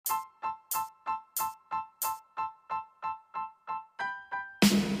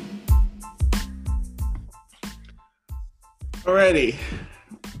Alrighty,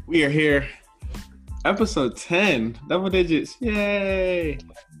 we are here. Episode 10, double digits, yay!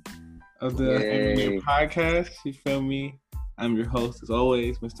 Of the Yay. podcast. You feel me? I'm your host, as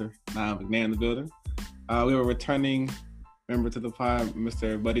always, Mr. Niall McNair in the building. We have a returning member to the pod,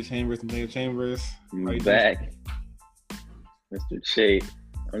 Mr. Buddy Chambers and Dave Chambers. I'm back. Mr. Chait.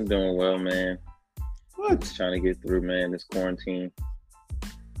 I'm doing well, man. What? Just trying to get through, man, this quarantine.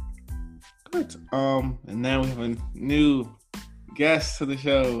 Good. And now we have a new guest to the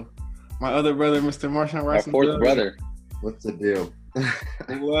show. My other brother, Mr. Marshawn Rice. My fourth brother. What's the deal?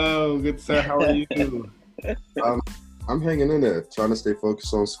 Hello, good sir. How are you? I'm hanging in there, trying to stay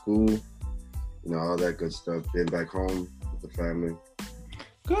focused on school, all that good stuff. Getting back home with the family.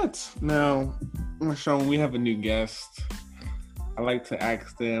 Good. Now, Marshawn, we have a new guest. I like to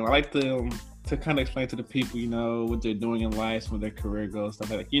ask them. I like to kind of explain to the people, what they're doing in life, what their career goals,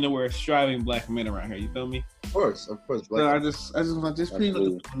 stuff like that. We're striving black men around here. You feel me? Of course. So I just want to pretty let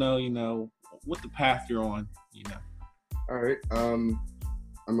the people know, what the path you're on. All right. I'm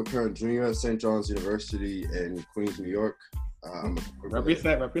a current junior at St. John's University in Queens, New York.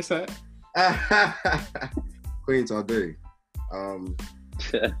 Represent. Queens all day. I'm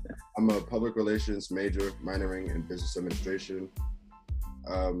a public relations major, minoring in business administration.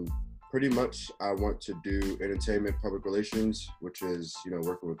 Pretty much, I want to do entertainment public relations, which is,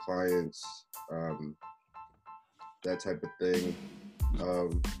 working with clients, that type of thing.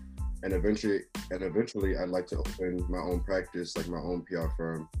 And eventually, I'd like to open my own practice, like my own PR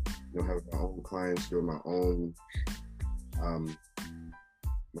firm. Having my own clients, doing my own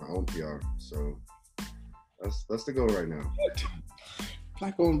PR. So that's the goal right now.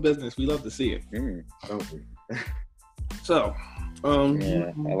 Black-owned business, we love to see it. Don't we? So,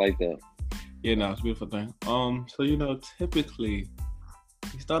 yeah, I like that. Yeah, no, it's a beautiful thing. So typically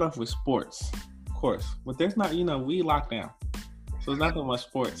we start off with sports, of course, but there's not, we lock down, so it's not that much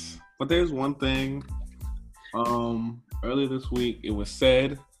sports. But there's one thing. Earlier this week, it was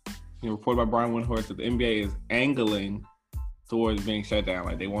said, reported by Brian Windhorst, that the NBA is angling towards being shut down.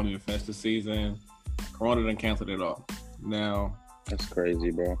 Like they won't even finish the season. Corona done canceled it all. Now, that's crazy,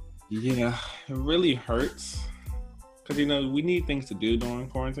 bro. Yeah, it really hurts because we need things to do during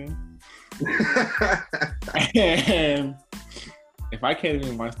quarantine. And if I can't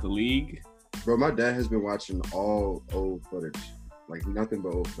even watch the league, bro, my dad has been watching all old footage, like nothing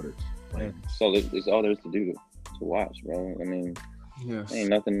but old footage. Like, so it's all there's to do to watch, bro. I mean, yes, ain't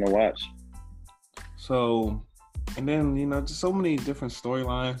nothing to watch. So, and then just so many different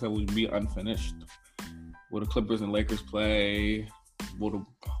storylines that would be unfinished. Will the Clippers and Lakers play? Will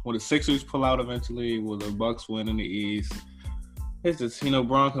the Sixers pull out eventually? Will the Bucks win in the East? It's just,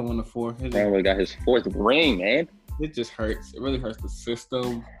 Bron can win the fourth. Bron got his fourth ring, man. It just hurts. It really hurts the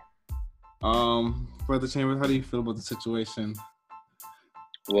system. Brother Chambers, how do you feel about the situation?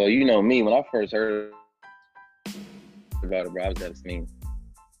 Well, you know me, when I first heard about it, bro, I was devastated.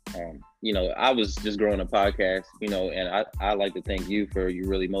 I was just growing a podcast, and I like to thank you for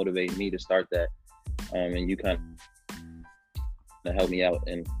really motivating me to start that. And you kind of helped me out.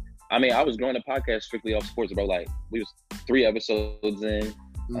 And I mean, I was growing a podcast strictly off sports, bro. Like we was 3 episodes in.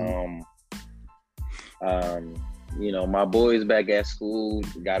 My boys back at school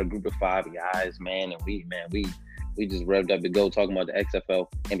got a group of 5 guys, man, and we just revved up to go talking about the XFL,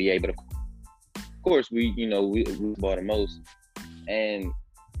 NBA, but of course we bought the most. And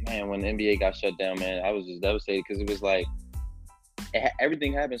man, when the NBA got shut down, man, I was just devastated because it was like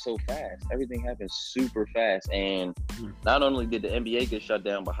everything happened so fast. Everything happened super fast, and not only did the NBA get shut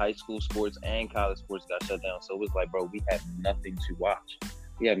down, but high school sports and college sports got shut down. So it was like, bro, we have nothing to watch.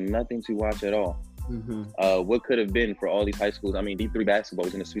 We have nothing to watch at all. What could have been for all these high schools? I mean, D3 basketball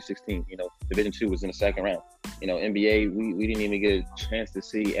was in the Sweet 16. Division II was in the second round. NBA, we didn't even get a chance to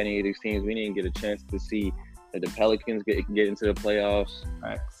see any of these teams. We didn't get a chance to see the Pelicans get into the playoffs.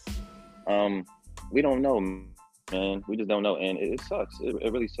 Facts. We don't know, man. We just don't know, and it sucks.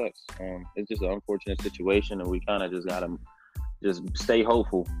 It really sucks. It's just an unfortunate situation, and we kind of just gotta just stay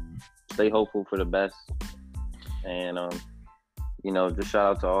hopeful for the best, and just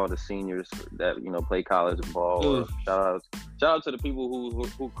shout out to all the seniors that play college ball. Shout out to the people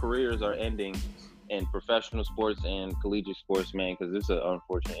who careers are ending in professional sports and collegiate sports, man, because it's an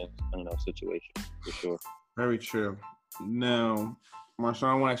unfortunate situation for sure. Very true. Now, Marshawn,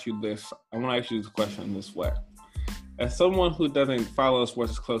 I want to ask you this. I want to ask you this question this way. As someone who doesn't follow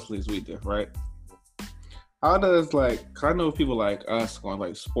sports as closely as we do, right? How does, cause I know people like us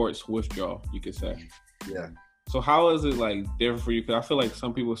going, sports withdrawal, you could say. Yeah. So how is it, different for you? Because I feel like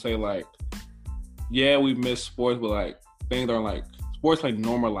some people say, yeah, we miss sports, but, things are, sports,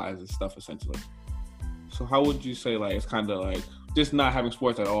 normalizes stuff, essentially. So how would you say like it's kind of like just not having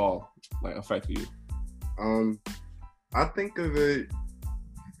sports at all like affect you? I think of it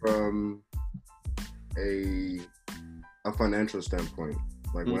from a financial standpoint.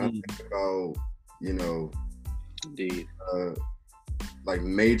 Like when I think about, you know, Indeed. Like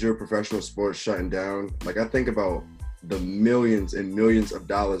major professional sports shutting down, like I think about the millions and millions of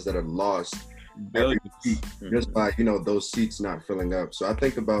dollars that are lost every week just by, you know, those seats not filling up. So I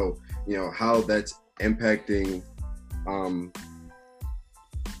think about, you know, how that's impacting, how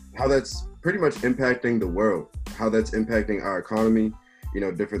that's pretty much impacting the world, how that's impacting our economy, you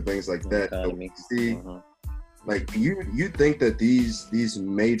know, different things like that. See, like you think that these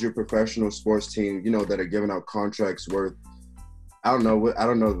major professional sports teams, you know, that are giving out contracts worth, I don't know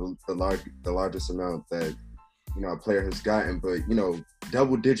the largest amount that, you know, a player has gotten, but, you know,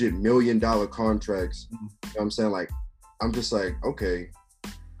 double-digit $1 million contracts. You know what I'm saying? Like, I'm just like, okay,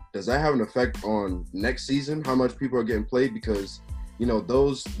 does that have an effect on next season? How much people are getting played? Because, you know,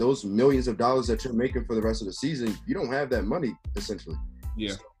 those millions of dollars that you're making for the rest of the season, you don't have that money essentially.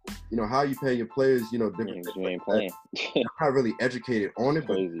 Yeah. So, you know, how you pay your players, you know, different. You ain't playing. I'm not really educated on it,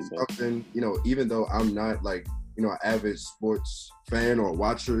 Crazy, but something, you know, even though I'm not like, you know, an avid sports fan or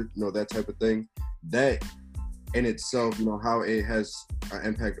watcher, you know, that type of thing, that in itself, you know, how it has an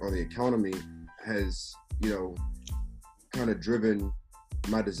impact on the economy has, you know, kind of driven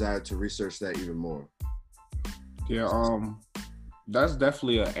my desire to research that even more. Yeah, that's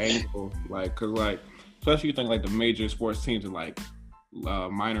definitely an angle, like, cause like, especially you think like the major sports teams in like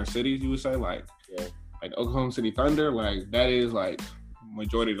minor cities, you would say like Oklahoma City Thunder, like that is like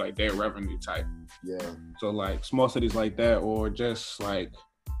majority like their revenue type. Yeah. So like small cities like that, or just like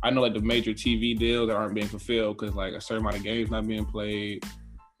I know like the major TV deals that aren't being fulfilled because like a certain amount of games not being played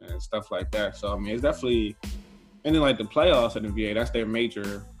and stuff like that. So I mean, it's definitely, and then like the playoffs at the NBA, that's their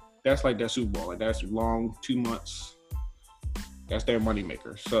major, that's like their Super Bowl, like that's long 2 months. That's their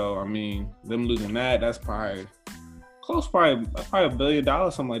moneymaker. So I mean, them losing that, that's probably $1 billion,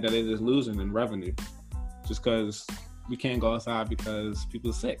 something like that. They're just losing in revenue, just because we can't go outside because people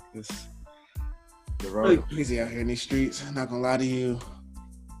are sick. It's really crazy out here in these streets. I'm not gonna lie to you.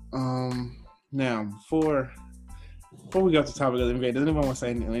 Now before we go off the topic of the NBA, does anyone want to say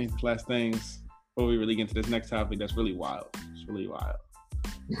any last things before we really get into this next topic? That's really wild. It's really wild.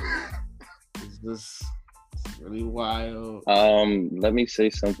 It's really wild. Let me say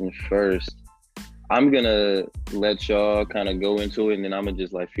something first. I'm gonna let y'all kind of go into it, and then I'm gonna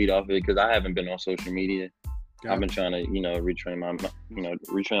just like feed off it because I haven't been on social media. I've been trying to, you know, retrain my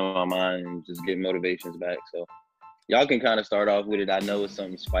mind and just get motivations back. So y'all can kind of start off with it. I know it's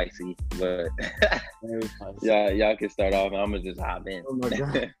something spicy, but y'all can start off, and I'm gonna just hop in. Oh my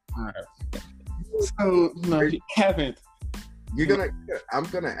god! All right. So no, you haven't. I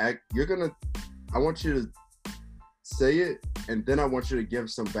want you to say it, and then I want you to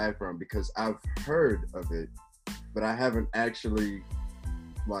give some background because I've heard of it, but I haven't actually,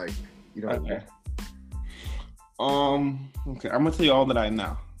 like, you know. Okay. Okay, I'm gonna tell you all that I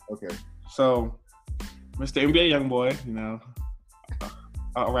know. Okay. So, Mr. NBA YoungBoy, you know,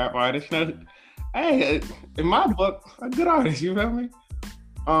 a rap artist, you know, hey, in my book, a good artist. You feel me?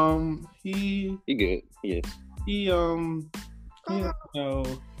 He good. Yes. He you know,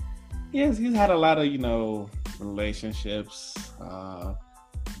 he's had a lot of, you know, relationships,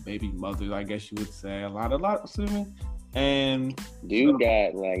 baby mothers, I guess you would say, a lot, assuming, and dude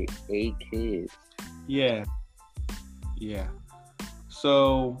got like 8 kids. Yeah.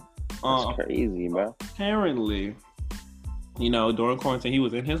 So, that's crazy, bro. Apparently, you know, during quarantine, he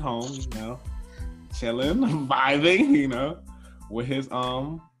was in his home, you know, chilling, vibing, you know, with his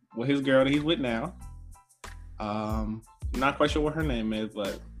girl that he's with now. Not quite sure what her name is,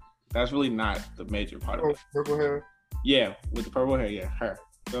 but that's really not the major part of it. Purple hair? Yeah, with the purple hair, yeah, her.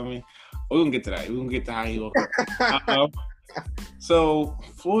 Feel me? We're gonna get to that. We're gonna get to how he woke up. So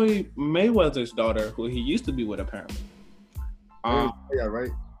Floyd Mayweather's daughter, who he used to be with, apparently. Yeah, right.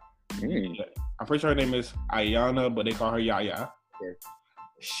 Yeah, I'm pretty sure her name is Ayana, but they call her Yaya.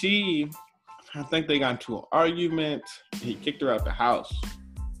 Okay. I think they got into an argument. He kicked her out the house,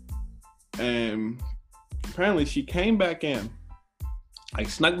 and apparently she came back in, like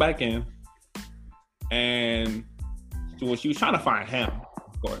snuck back in, and when she was trying to find him,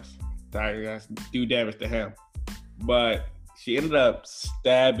 of course, that's do damage to him, but she ended up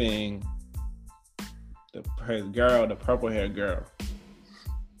stabbing his girl, the purple haired girl,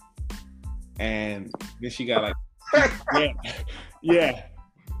 and then she got like, yeah.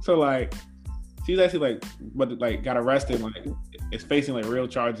 So like, she's actually like, but like got arrested, like is facing like real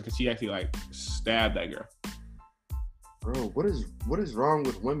charges because she actually like stabbed that girl. Bro, what is wrong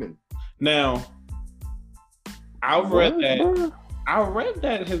with women? Now, I read What, that. bro? I read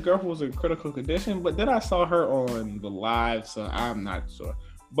that his girlfriend was in critical condition, but then I saw her on the live, so I'm not sure.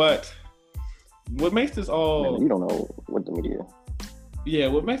 But what makes this all Man, you don't know what the media. Yeah,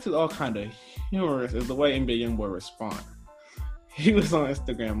 what makes it all kind of humorous is the way NBA YoungBoy responded. He was on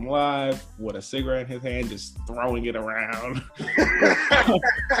Instagram Live with a cigarette in his hand, just throwing it around.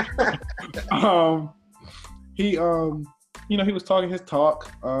 He he was talking his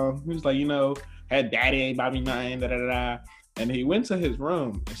talk. He was like, had daddy ain't buy me nothing, da da da. And he went to his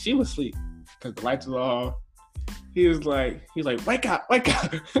room and she was asleep because the lights were off. He was like, wake up.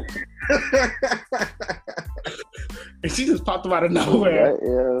 And she just popped up out of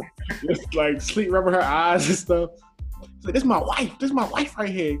nowhere. Just like sleep rubbing her eyes and stuff. She's like, this is my wife right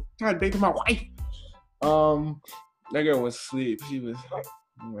here. Trying to date my wife. That girl was asleep. She was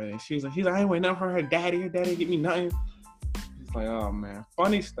he's like, I ain't waiting up for her daddy. Her daddy get me nothing. She's like, oh man,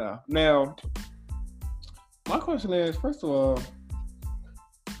 funny stuff. Now, my question is, first of all,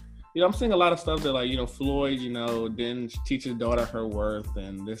 I'm seeing a lot of stuff that like, Floyd, didn't teach his daughter her worth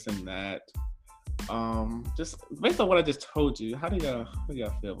and this and that. Just based on what I just told you, how do y'all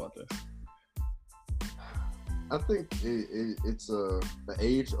feel about this? I think it's an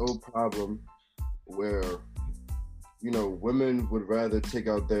age-old problem where, women would rather take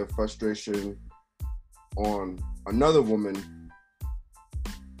out their frustration on another woman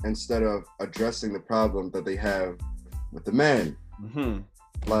instead of addressing the problem that they have with the man. Mm-hmm.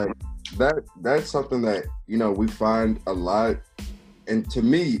 Like that's something that, we find a lot. And to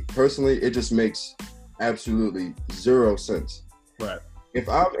me, personally, it just makes absolutely zero sense. Right. If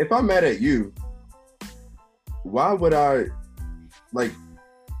I'm mad at you, why would I like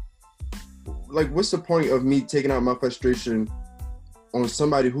what's the point of me taking out my frustration on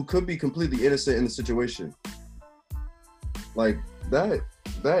somebody who could be completely innocent in the situation? Like that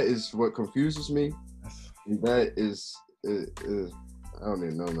is what confuses me. That is I don't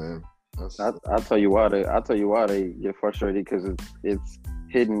even know, man. I'll tell you why they get frustrated, because it's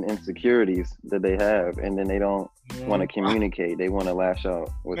hidden insecurities that they have, and then they don't want to communicate. They want to lash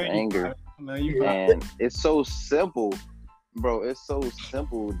out with anger. And it's so simple, bro. It's so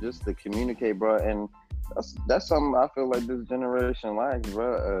simple just to communicate, bro. And that's something I feel like this generation lacks,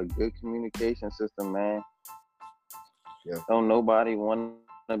 bro. A good communication system, man. Yeah. Don't nobody want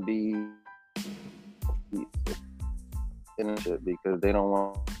to be in shit because they don't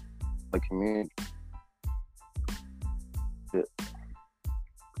want to communicate.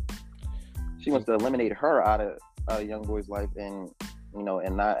 She wants to eliminate her out of young boy's life, and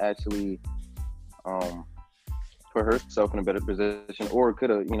and not actually put herself in a better position, or could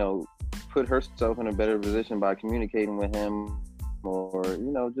have put herself in a better position by communicating with him, or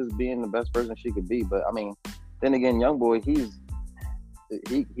just being the best person she could be. But I mean, then again, young boy, he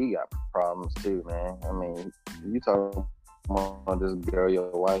got problems too, man. I mean, you talk about this girl,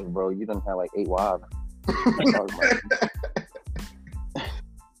 your wife, bro. You done had like 8 wives.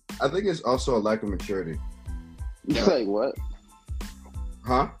 I think it's also a lack of maturity. Like what?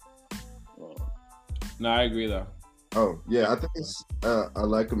 Huh? No, I agree though. Oh yeah, I think it's a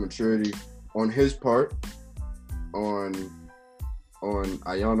lack of maturity on his part, on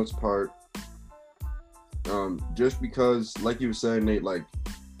Ayana's part. Just because, like you were saying, Nate, like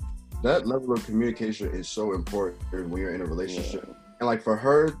that level of communication is so important when you're in a relationship. Yeah. And like for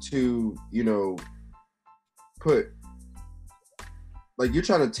her to, put, like, you're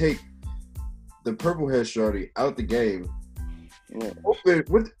trying to take the purple hair shorty out the game,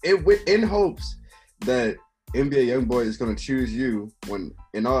 in hopes that NBA YoungBoy is going to choose you, when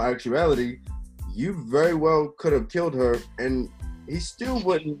in all actuality, you very well could have killed her, and he still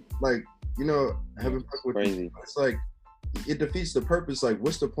wouldn't, like, having fuck with you. It's like, it defeats the purpose. Like,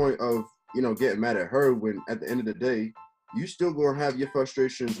 what's the point of, getting mad at her when at the end of the day, you still gonna have your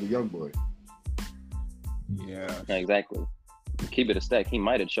frustrations with YoungBoy. Yeah. Exactly. Keep it a stack. He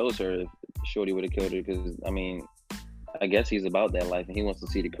might have chose her if Shorty would have killed her, because, I mean, I guess he's about that life and he wants to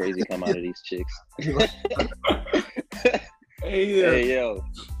see the crazy come out of these chicks. Hey, yo.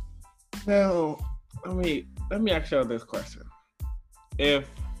 Now, let me ask y'all this question.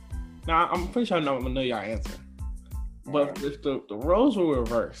 Now, I'm pretty sure I know y'all answer. But if the roles were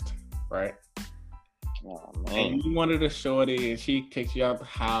reversed, right? Oh, man. And you wanted a shorty and she kicks you out the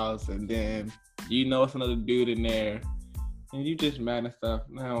house, and then it's another dude in there and you just mad and stuff.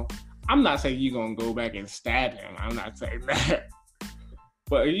 Now, I'm not saying you're going to go back and stab him. I'm not saying that.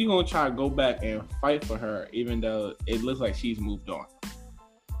 But are you going to try to go back and fight for her even though it looks like she's moved on?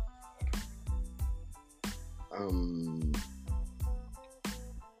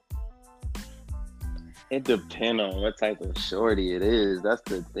 It depends on what type of shorty it is. That's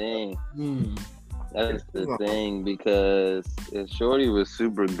the thing. That's the thing, because if Shorty was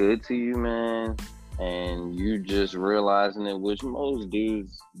super good to you, man, and you just realizing it, which most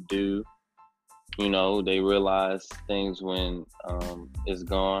dudes do, you know, they realize things when it's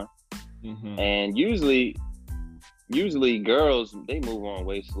gone. Mm-hmm. And usually girls, they move on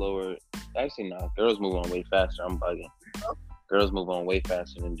way slower. Actually, not. Girls move on way faster. I'm bugging. Girls move on way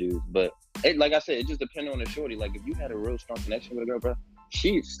faster than dudes. But like I said, it just depends on the shorty. Like, if you had a real strong connection with a girl, bro,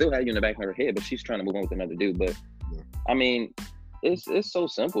 she still had you in the back of her head, but she's trying to move on with another dude. But I mean, it's so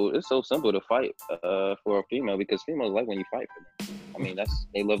simple. It's so simple to fight for a female, because females like when you fight for them. I mean,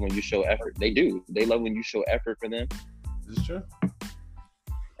 they love when you show effort. They do. They love when you show effort for them. This is true.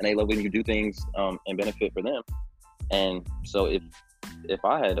 And they love when you do things and benefit for them. And so if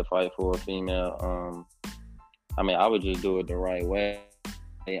I had to fight for a female, I mean, I would just do it the right way.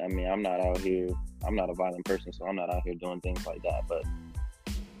 I mean, I'm not a violent person, so I'm not out here doing things like that. But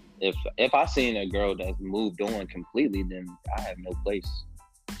if I seen a girl that's moved on completely, then I have no place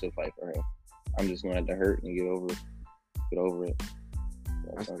to fight for her. I'm just going to have to hurt and get over it.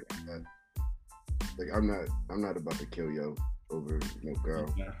 Like, I'm not about to kill yo over no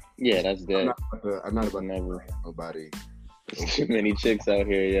girl. Yeah, that's that. I'm not about never to nobody. Too many chicks out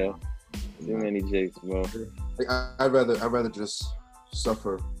here, yo. Too many chicks, bro. Like, I'd rather just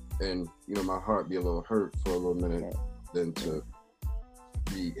suffer and, you know, my heart be a little hurt for a little minute than to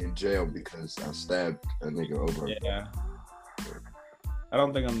be in jail because I stabbed a nigga over. Yeah. I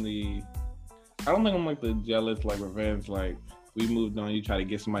don't think I'm like the jealous, like, revenge, like, we moved on, you try to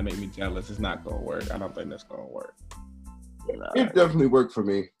get somebody to make me jealous. It's not gonna work. I don't think that's gonna work. It definitely worked for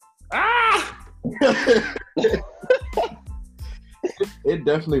me. Ah! It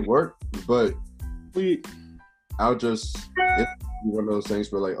definitely worked, but I'll just, it's one of those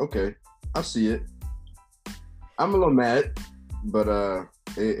things where, like, okay, I see it. I'm a little mad, but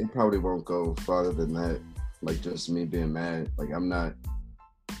it probably won't go farther than that. Like, just me being mad. Like, I'm not.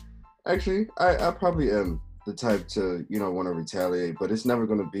 Actually, I probably am the type to, you know, want to retaliate, but it's never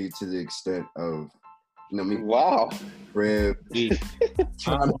going to be to the extent of, you know, me. Wow. Crib,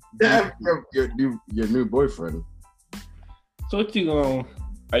 trying to stab your new boyfriend. So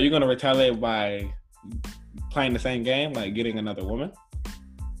are you gonna retaliate by playing the same game, like getting another woman?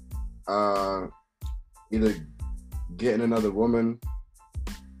 Either getting another woman,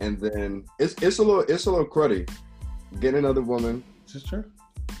 and then it's a little cruddy. Getting another woman. Is this true?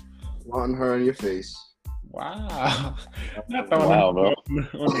 Wanting her in your face. Wow. Wow, bro.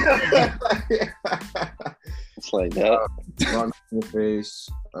 It's like that. Wanting her in your face.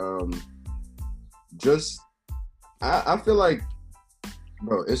 I feel like,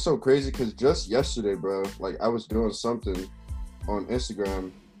 bro, it's so crazy because just yesterday, bro, like, I was doing something on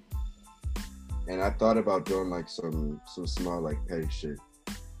Instagram and I thought about doing like some small, like, petty shit,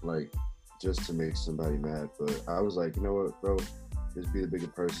 like, just to make somebody mad. But I was like, you know what, bro, just be the bigger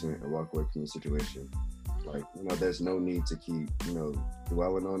person and walk away from the situation. Like, you know, there's no need to keep, you know,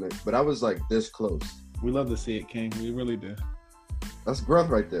 dwelling on it. But I was like this close. We love to see it, King. We really do. That's growth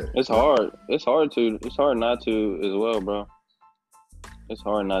right there. It's hard. It's hard not to as well, bro. It's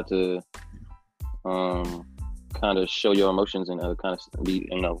hard not to kind of show your emotions and kind of be,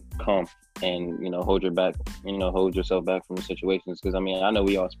 you know, calm and, you know, hold yourself back from the situations. Because, I mean, I know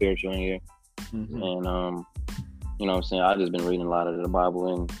we all spiritual in here. Mm-hmm. And, you know what I'm saying? I've just been reading a lot of the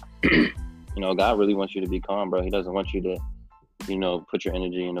Bible, and, you know, God really wants you to be calm, bro. He doesn't want you to, you know, put your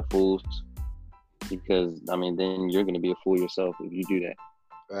energy into fools. Because, I mean, then you're going to be a fool yourself if you do that.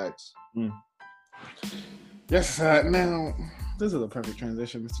 Facts. Yes, now, this is a perfect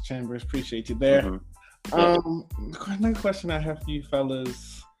transition, Mr. Chambers. Appreciate you there. Mm-hmm. Next question I have for you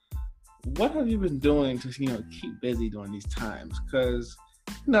fellas. What have you been doing to, you know, keep busy during these times? Because,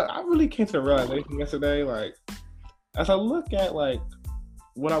 you know, I really came to the realization yesterday, like, as I look at, like,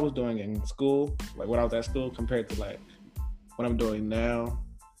 what I was doing in school, like, when I was at school compared to, like, what I'm doing now,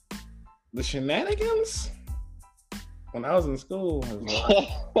 the shenanigans when I was in school was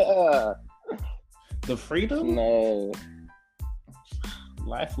like, the freedom. No,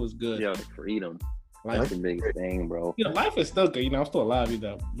 life was good. Yo, freedom. Life, that's the biggest thing, bro. You know, life is still good. You know, I'm still alive. You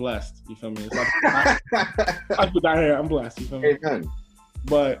know, blessed. You feel me? It's like, I put down here. I'm blessed. You feel me? Amen.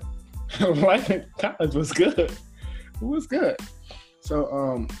 But life in college was good. It was good.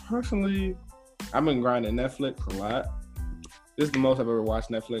 So, personally, I've been grinding Netflix a lot. This is the most I've ever watched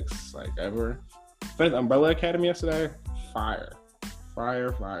Netflix, like, ever. Finished Umbrella Academy yesterday. Fire.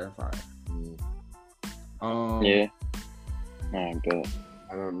 Yeah. Alright, good.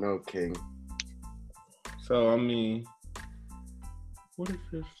 I don't know, King. So, I mean, what is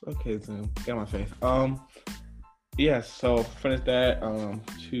this? Okay, Zoom. Get on my face. Yeah, so finished that.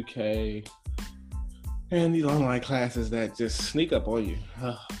 2K. And these online classes that just sneak up on you.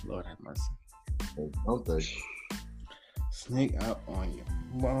 Oh, Lord have mercy. Don't they? Sneak up on you.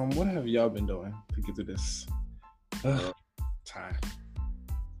 What have y'all been doing to get through this time?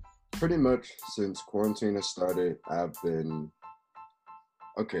 Pretty much since quarantine has started, I've been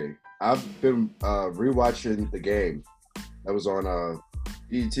rewatching The Game that was on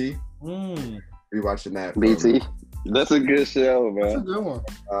BET. Rewatching that. BT. That's a good show, bro. That's a good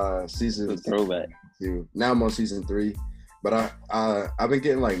one. Season throwback. 2. Now I'm on season 3, but I've been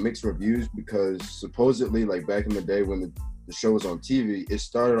getting like mixed reviews because supposedly like back in the day when the show was on TV, it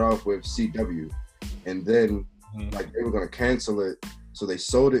started off with CW, and then like they were gonna cancel it, so they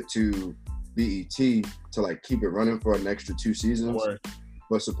sold it to BET to like keep it running for an extra 2 seasons.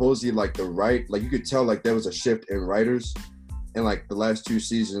 But supposedly like you could tell like there was a shift in writers, and like the last 2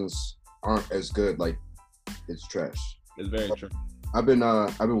 seasons aren't as good. Like it's trash. It's very true. I've been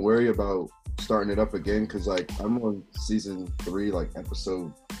worried about starting it up again because like I'm on season 3, like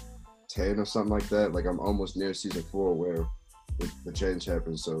episode 10 or something like that. Like I'm almost near season 4 where the change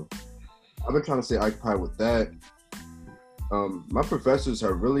happens. So I've been trying to stay occupied with that. My professors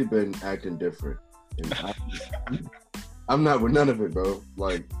have really been acting different, and I'm not with none of it, bro.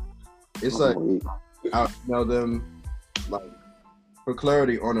 Like it's like I'll email them like for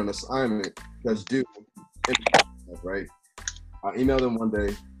clarity on an assignment that's due, right? I'll email them one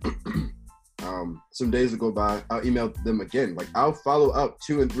day. Some days will go by. I'll email them again. Like I'll follow up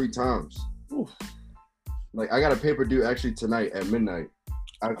 2 and 3 times. Oof. Like I got a paper due actually tonight at midnight.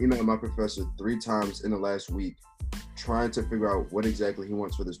 I've emailed my professor 3 times in the last week, trying to figure out what exactly he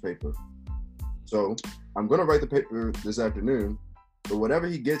wants for this paper. So I'm gonna write the paper this afternoon, but whatever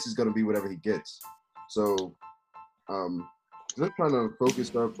he gets is gonna be whatever he gets. So just trying to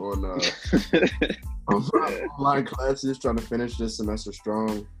focus up on online classes, trying to finish this semester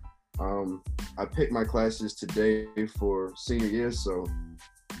strong. I picked my classes today for senior year, so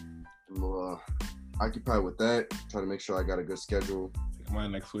I'm occupied with that, trying to make sure I got a good schedule. Come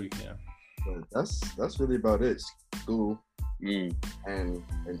on next week, yeah. But that's really about it. School and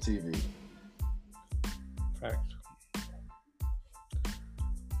TV. Fact.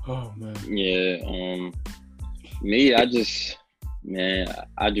 Oh man. Yeah. Me, I just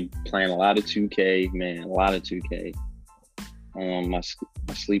playing a lot of 2K, man. A lot of 2K. My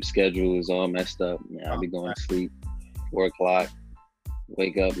sleep schedule is all messed up. Man, I'll be going to sleep 4 o'clock,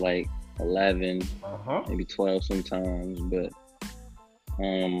 wake up like 11, maybe 12 sometimes. But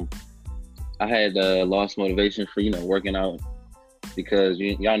I had lost motivation for working out because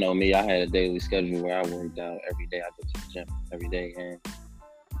y'all know me. I had a daily schedule where I worked out every day. I go to the gym every day, and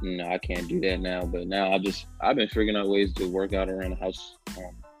I can't do that now. But now I've been figuring out ways to work out around the house.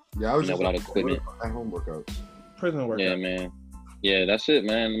 I was just without equipment. At home workouts. Prison workouts. Yeah, man. Yeah, that's it,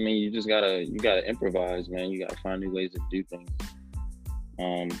 man. I mean, you gotta improvise, man. You gotta find new ways to do things.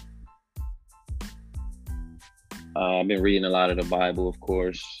 I've been reading a lot of the Bible, of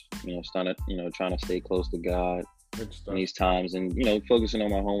course. Trying to stay close to God in these times, and focusing on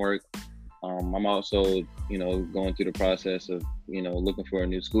my homework. I'm also, going through the process of, looking for a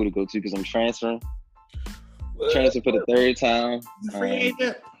new school to go to because I'm transferring. Transfer for the 3rd time. Free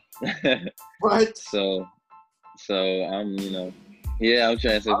agent. What? So I'm, I'm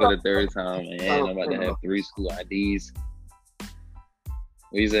transferring for the 3rd time, and I'm about to have 3 school IDs.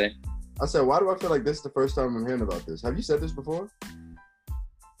 What you say? I said, why do I feel like this is the first time I'm hearing about this? Have you said this before?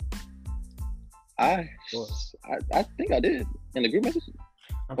 I think I did in the group message.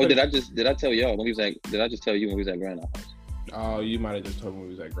 Or did I tell y'all when we was at? Did I just tell you when we was at Grandma's house? Oh, you might have just told me we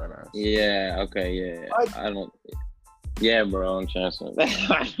was at Grandma's. Yeah. Okay. Yeah. What? I don't. Yeah, bro. I'm transferring.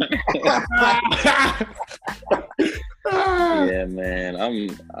 Yeah, man.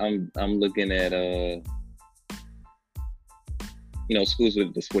 I'm looking at schools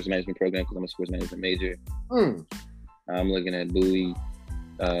with the sports management program because I'm a sports management major. I'm looking at Bowie,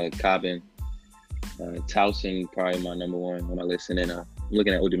 Cobbin, Towson, probably my number 1 on my list, and then I'm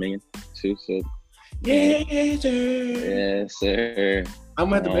looking at Old Dominion too. So yes, sir. Yes, sir.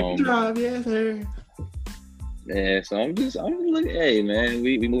 I'm at the make you drive, yes, sir. Yeah, so I'm looking. Hey, man,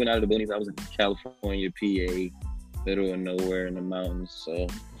 we moving out of the boonies. I was in California, PA, middle of nowhere in the mountains. So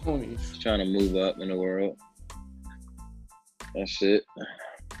just trying to move up in the world. That's it.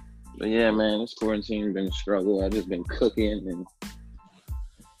 But yeah, man, this quarantine been a struggle. I've just been cooking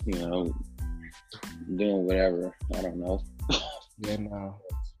and doing whatever. I don't know. Yeah, no.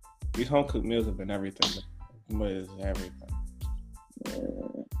 These home cooked meals have been everything. It's everything.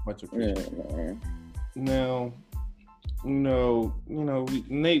 Much appreciated. Yeah, now,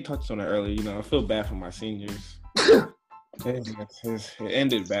 Nate touched on it earlier. I feel bad for my seniors. It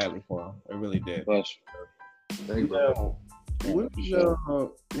ended badly for them. It really did. Thank you, bro.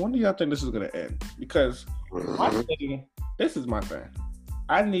 When do y'all think this is gonna end? Because this is my thing.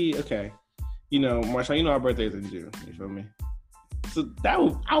 I need Marshawn, our birthday is in June. You feel me? So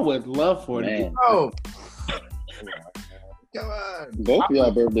I would love for it. Oh, come on! Both of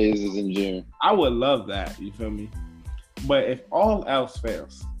y'all birthdays is in June. I would love that. You feel me? But if all else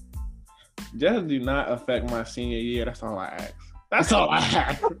fails, just do not affect my senior year. That's all I ask. That's all I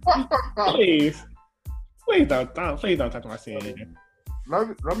ask. Please don't touch my senior year.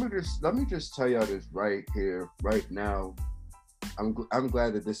 Let me just tell y'all this right here, right now. I'm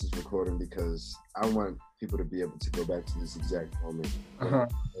glad that this is recording because I want people to be able to go back to this exact moment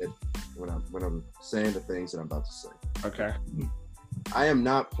when I'm saying the things that I'm about to say. Okay. I am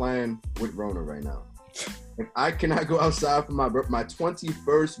not playing with Rona right now. If I cannot go outside for my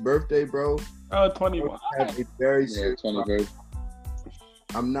 21st birthday, bro. Oh, 21. Have a very serious 21st.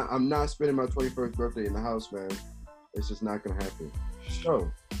 I'm not spending my 21st birthday in the house, man. It's just not gonna happen. So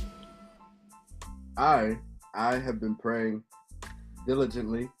I have been praying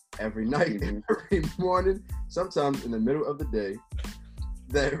diligently every night, every morning, sometimes in the middle of the day,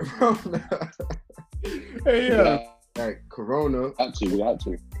 that Corona we got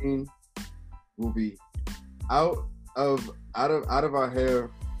to. will be out of our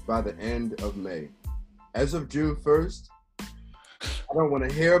hair by the end of May. As of June 1st, I don't want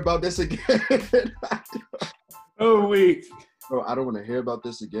to hear about this again. Oh, wait. Bro, I don't want to hear about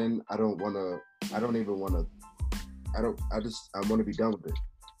this again. I want to be done with it.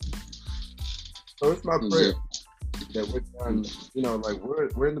 So it's my prayer that we're done.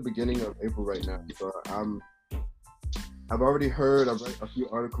 We're in the beginning of April right now. So I've already heard, I've read a few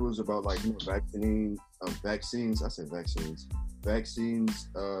articles about vaccines. I said vaccines. Vaccines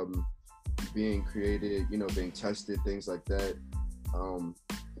being created, being tested, things like that. So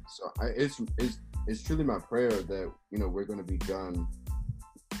it's truly my prayer that we're going to be done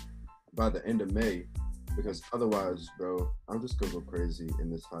by the end of May, because otherwise, bro, I'm just gonna go crazy in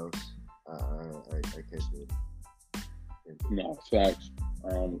this house. I can't do it. No, facts.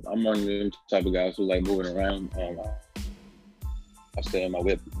 I'm one of them type of guys who like moving around. I stay in my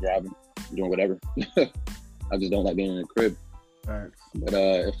whip, driving, doing whatever. I just don't like being in the crib. Thanks. But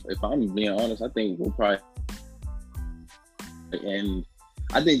if I'm being honest, I think we'll probably, and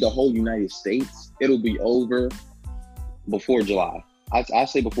I think the whole United States, it'll be over before July. I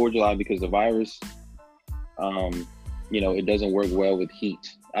say before July because the virus, it doesn't work well with heat.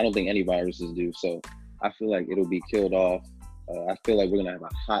 I don't think any viruses do. So I feel like it'll be killed off. I feel like we're going to have a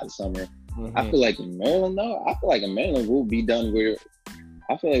hot summer. Mm-hmm. I feel like in Maryland, though, we'll be done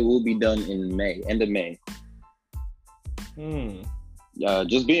we'll be done in May, end of May.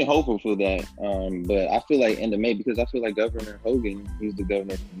 Just being hopeful for that. But I feel like end of May, because I feel like Governor Hogan, he's the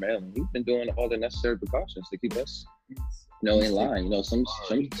governor of Maryland. He's been doing all the necessary precautions to keep us, in line. Some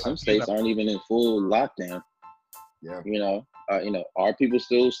states aren't even in full lockdown. Yeah. Are people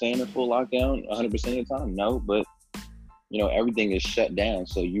still staying in full lockdown 100% of the time? No, but everything is shut down,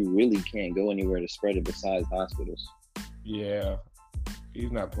 so you really can't go anywhere to spread it besides hospitals. Yeah,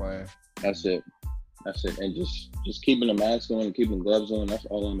 he's not playing. That's it, and just keeping the mask on and keeping gloves on. That's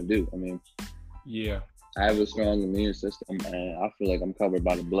all I'm gonna do. I mean, yeah, I have a strong immune system, and I feel like I'm covered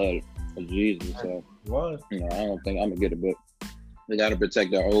by the blood of Jesus. So, I don't think I'm gonna get it, but we gotta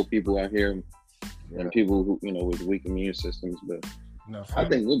protect our old people out here and people who with weak immune systems. But I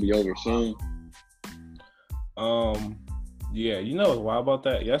think we'll be over soon. Yeah, what's wild about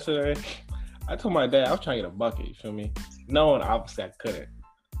that? Yesterday, I told my dad I was trying to get a bucket. You feel me? Knowing obviously I couldn't,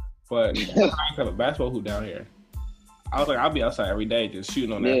 but I have a basketball hoop down here. I was like, I'll be outside every day just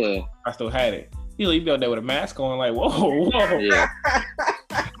shooting on that. Yeah. I still had it. He'd be out there with a mask on, like, whoa. Yeah.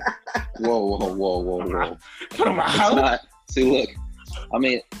 Whoa. Put him out. See, look, I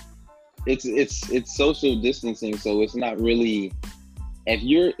mean, it's social distancing, so it's not really. If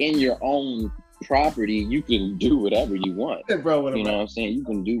you're in your own property, you can do whatever you want. Bro, you know what I'm saying? You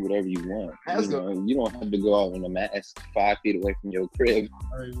can do whatever you want. You don't have to go out in a mask 5 feet away from your crib.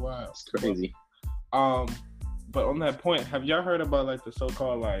 Very wild. It's crazy. But on that point, have y'all heard about the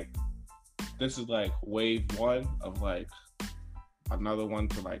so-called this is wave 1 of another one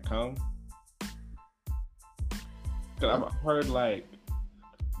to come? Cause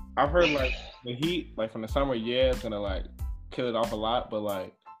I've heard the heat from the summer, it's gonna kill it off a lot,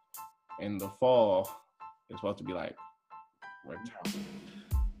 but in the fall, it's supposed to be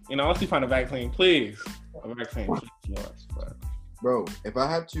unless you find a vaccine, please. A vaccine, please, but. Bro, if I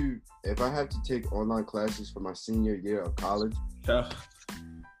have to take online classes for my senior year of college, I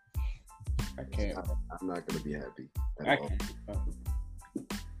can't. I'm not gonna be happy. I can't.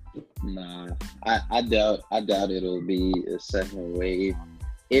 Nah, I doubt it'll be a second wave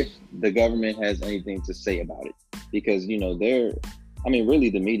if the government has anything to say about it, because really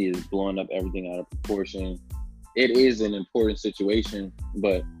the media is blowing up everything out of proportion. It is an important situation,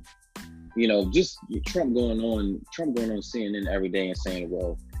 but just Trump going on CNN every day and saying,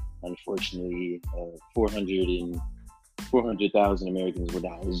 well, unfortunately, 400,000 Americans will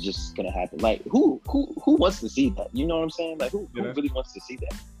die. It's just gonna happen. Like, who wants to see that? You know what I'm saying? Like, who really wants to see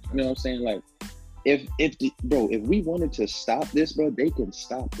that? You know what I'm saying? Like, if we wanted to stop this, bro, they can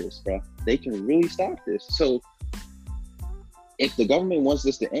stop this, bro. They can really stop this. So, if the government wants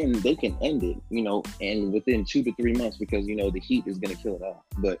this to end, they can end it. And within 2 to 3 months, because the heat is gonna kill it all.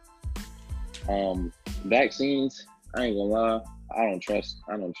 But vaccines, I ain't gonna lie, I don't trust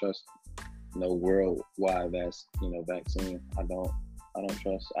no worldwide vaccine. I don't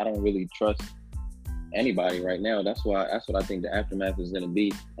really trust anybody right now. That's what I think the aftermath is gonna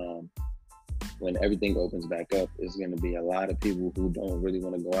be. When everything opens back up, it's gonna be a lot of people who don't really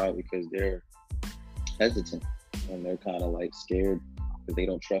want to go out because they're hesitant and they're kind of like scared because they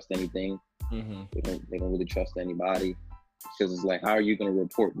don't trust anything. Mm-hmm. They don't really trust anybody, because it's like, how are you gonna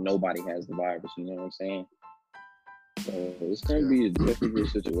report nobody has the virus? You know what I'm saying? So it's gonna be a difficult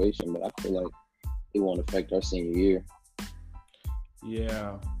situation, but I feel like it won't affect our senior year.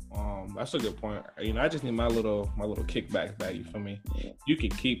 Yeah, that's a good point. I just need my little kickbacks back. You feel me? Yeah. You can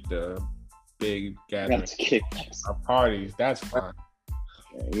keep the big gatherings, our parties. That's fine.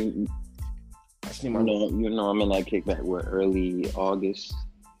 Yeah, I just need my I'm in that kickback. Early August?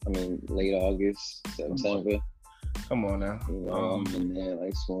 Late August, September. Come on now. And then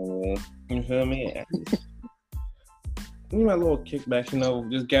like somewhere. You feel me? Need my little kickback,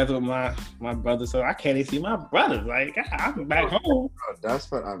 just gather with my brothers. So I can't even see my brothers. Like, I'm back home. Bro,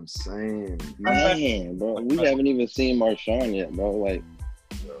 that's what I'm saying. Man, bro, we haven't even seen Marshawn yet, bro. Like,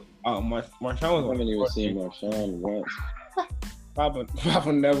 Marshawn haven't even seen Marshawn once. Papa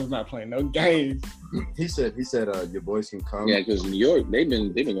Neville's not playing no games. He said, your boys can come. Yeah, because New York, they've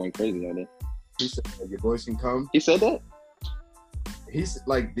been going crazy on it. He said, your boys can come. He said that? He's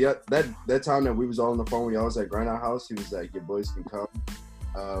like that time that we was all on the phone when y'all was at Granite House. He was like, your boys can come,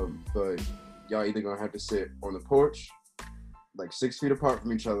 but y'all either gonna have to sit on the porch, like 6 feet apart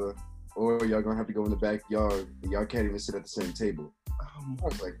from each other, or y'all gonna have to go in the backyard and y'all can't even sit at the same table. I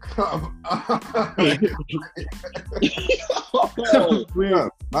was like, come on.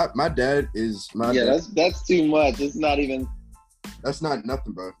 My dad is my dad. That's too much. It's not even. That's not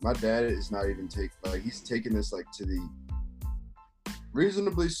nothing, bro. My dad is not even he's taking this like to the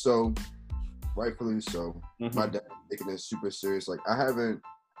reasonably so, rightfully so. Mm-hmm. My dad is taking this super serious. Like, I haven't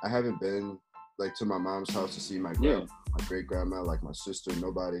been like to my mom's house to see my grandma, my great grandma, like my sister,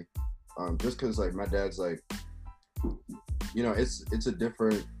 nobody. Just because like my dad's like, it's a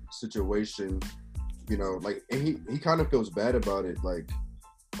different situation, like, and he kind of feels bad about it, like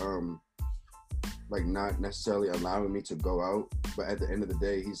not necessarily allowing me to go out, but at the end of the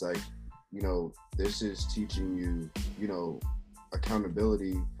day, he's like, this is teaching you,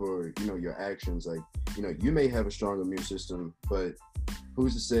 accountability for, your actions. Like, you may have a strong immune system, but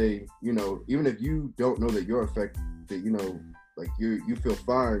who's to say, even if you don't know that you're affected, like you feel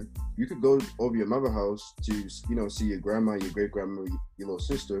fine, you could go over your mother's house to, see your grandma, your great grandma, your little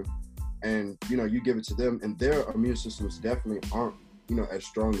sister, and, you give it to them, and their immune systems definitely aren't, as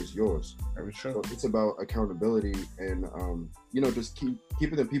strong as yours. Very true. So it's about accountability and, just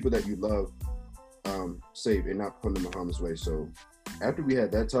keeping the people that you love safe and not putting them in harm's way. So after we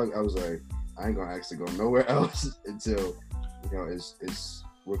had that talk, I was like, I ain't gonna actually go nowhere else until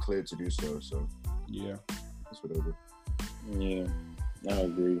we're cleared to do so. So yeah, that's whatever. Yeah, I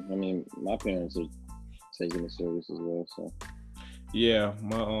agree. My parents are taking it serious as well. So yeah,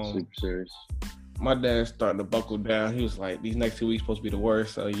 super serious. My dad's starting to buckle down. He was like, these next 2 weeks supposed to be the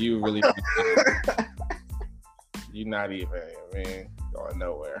worst. So you really, you're not even, going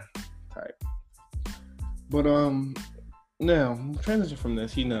nowhere type. But now transition from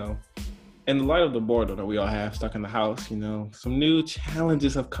this, in the light of the boredom that we all have stuck in the house, some new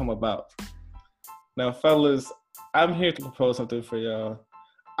challenges have come about. Now, fellas, I'm here to propose something for y'all.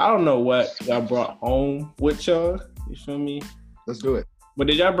 I don't know what y'all brought home with y'all. You feel me? Let's do it. But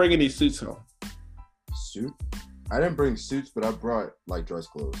did y'all bring any suits home? Suit? I didn't bring suits, but I brought like dress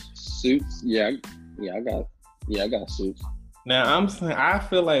clothes. Suits? Yeah, I got suits. Now I'm saying, I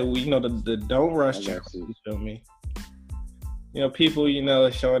feel like the don't rush challenge. You feel me? People,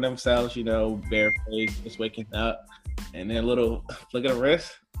 showing themselves, barefaced, just waking up, and then a little flick of the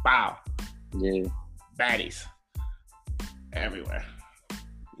wrist, wow. Yeah. Baddies everywhere.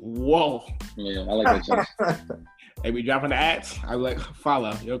 Whoa. Yeah, I like that challenge. They be dropping the ads. I be like,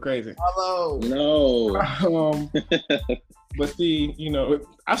 follow. You're crazy. Hello. No. But see,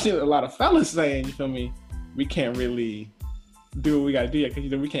 I've seen a lot of fellas saying, you feel me, we can't really do what we gotta do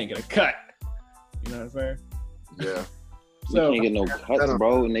because we can't get a cut. You know what I'm saying? Yeah. So, you can't get no cuts,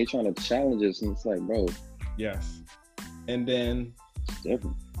 bro, and they trying to challenge us, and it's like, bro. Yes. And then it's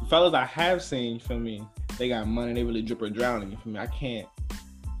different. Fellas I have seen, you feel me, they got money, they really drip or drowning, you feel me? I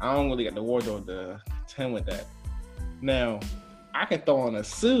don't really got the wardrobe to contend with that. Now, I can throw on a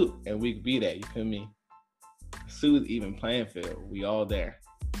suit and we can be that, you feel me? Suit even playing field. We all there.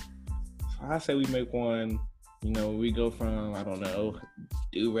 So I say we make one, we go from, I don't know,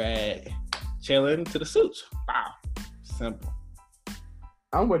 do-rag, chilling to the suits. Wow. Simple.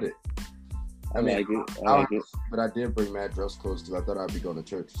 I'm with it. I like it. But I did bring mad dress clothes because I thought I'd be going to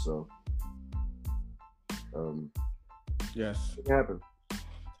church. So, yes, it happened.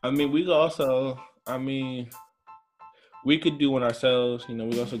 We could do one ourselves.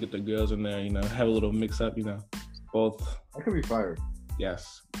 We also get the girls in there. Have a little mix up. Both. That could be fire.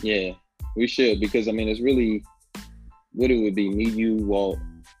 Yes. Yeah, we should because it's really what it would be: me, you, Walt,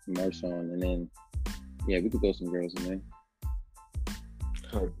 Marshawn, and then we could throw some girls in there.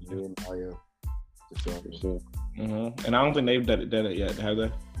 You and Aya. For sure. Mm-hmm. And I don't think they've done it yet, have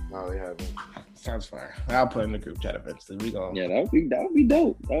they? No, they haven't. Sounds fire. I'll put in the group chat eventually. We gonna. Yeah, that would be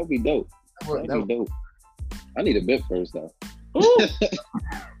dope. That would be dope. I need a bit first though.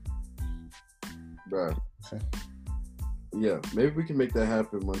 Bruh. Yeah, maybe we can make that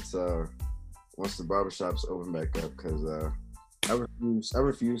happen once the barbershops open back up. Cause I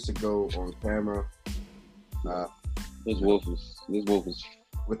refuse to go on camera. This wolf was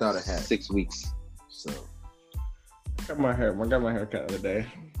without a hat. 6 weeks. So I got my hair cut the other day.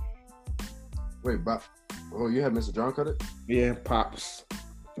 Wait, Bob. Oh, you had Mr. John cut it? Yeah, pops.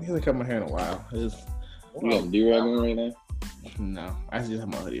 He hasn't cut my hair in a while. You got D-Rag on right now? No, I just have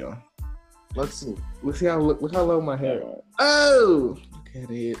my hoodie on. Let's see. Look how low my hair. Right. Oh, look at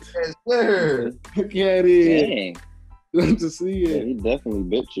it. Yes, sir. Look at it. Dang. Good to see it. Yeah, he definitely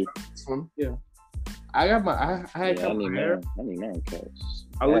bit you. This one? Yeah. I got I had cut my hair. I need mine cuts.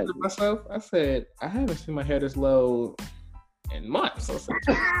 I looked at myself. I said, I haven't seen my hair this low in months. I said,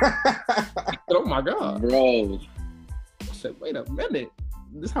 oh my God. Bro. I said, wait a minute.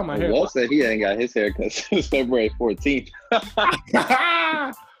 This is how my hair Walt said he ain't got his hair cut since February 14th.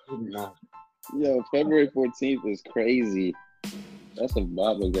 Yo, February 14th is crazy. That's a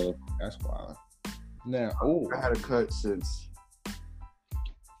while ago. That's wild. Now, I had a cut since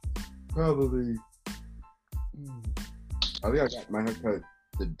probably. I think I got my hair cut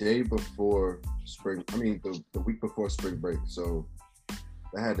the day before spring. I mean, the week before spring break. So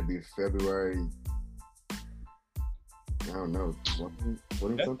that had to be February. I don't know.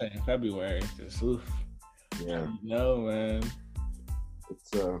 20 something? In February. Just oof. Yeah. No, man.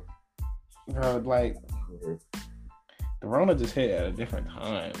 It's like the Rona just hit at a different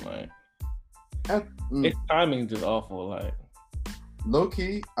time. Like its timing just awful. Like low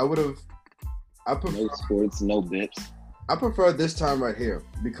key, I prefer no sports, no bits. I prefer this time right here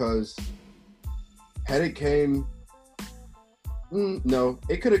because had it came, no,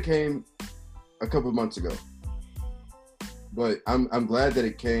 it could have came a couple months ago. But I'm glad that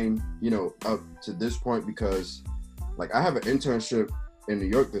it came, up to this point because, like, I have an internship in New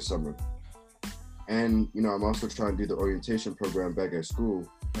York this summer, and I'm also trying to do the orientation program back at school.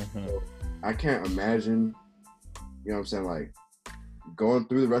 Mm-hmm. So I can't imagine, what I'm saying, like going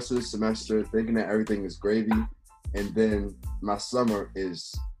through the rest of the semester thinking that everything is gravy, and then my summer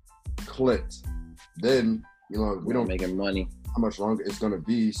is clipped. Then we don't making money. How much longer it's gonna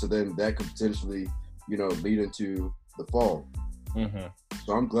be? So then that could potentially, lead into the fall. Mm-hmm.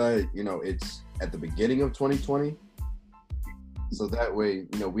 So I'm glad, it's at the beginning of 2020. So that way,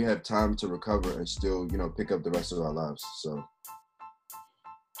 we have time to recover and still, pick up the rest of our lives. So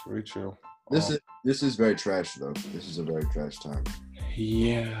very true. This is very trash though. This is a very trash time.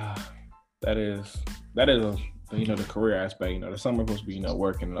 Yeah, that is the career aspect. The summer supposed to be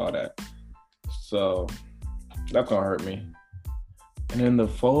working and all that. So that's gonna hurt me. And in the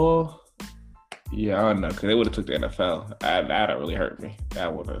fall. Yeah, I don't know, because they would have took the NFL. That'd really hurt me.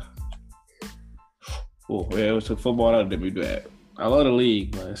 That would have. Oh, yeah, it was football. That didn't do that. I love the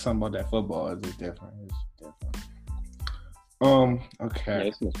league, but it's something about that football is just different. It's different. Okay. Yeah,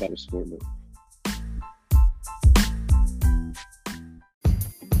 it's my favorite sport, but.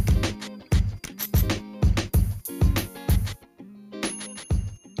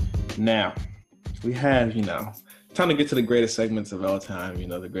 Now, we have, time to get to the greatest segments of all time.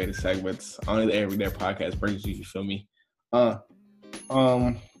 The greatest segments. Only the Everyday Podcast brings you. You feel me?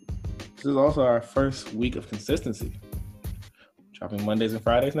 This is also our first week of consistency. Dropping Mondays and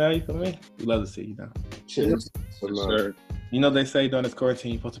Fridays now, you feel me? We love to see, you know. Cheers. For sure. You know, they say during this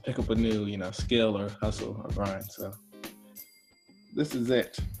quarantine, you're supposed to pick up a new, you know, skill or hustle or grind. So this is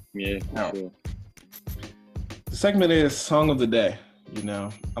it. Yeah, for sure. The segment is Song of the Day. You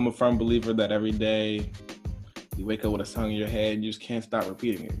know, I'm a firm believer that every day you wake up with a song in your head and you just can't stop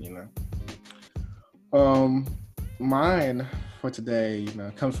repeating it, you know. Mine for today, you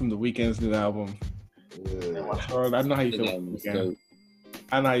know, comes from The Weeknd's new album. Yeah. I know how you feel with The Weeknd.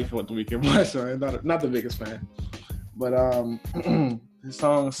 I know how you feel with The Weeknd, but sorry, not the biggest fan. But his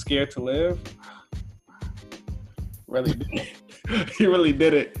song "Scared to Live," really did. He really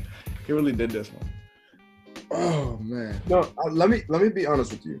did it. He really did this one. Oh man. No, let me be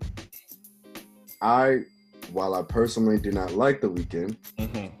honest with you. While I personally do not like The Weeknd,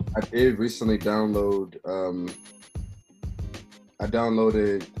 I did recently download. I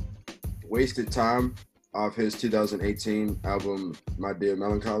downloaded "Wasted Time" off his 2018 album, My Dear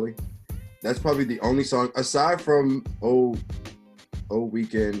Melancholy. That's probably the only song, aside from old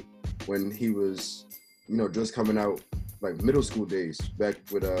Weeknd, when he was, you know, just coming out, like middle school days, back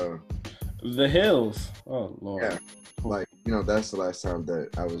with The Hills. Oh Lord. Yeah, like, you know, that's the last time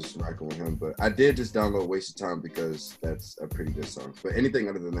that I was rocking with him. But I did just download "Wasted Time" because that's a pretty good song. But anything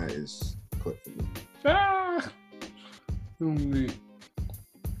other than that is clip for me.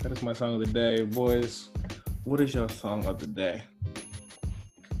 That is my song of the day, boys. What is your song of the day?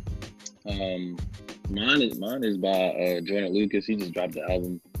 Mine is by Jordan Lucas. He just dropped the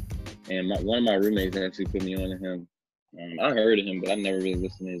album, and one of my roommates actually put me on to him. I heard of him, but I never really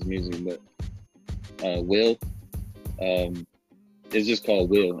listened to his music. But Will, it's just called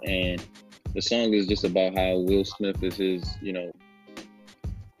Will, and the song is just about how Will Smith is his, you know,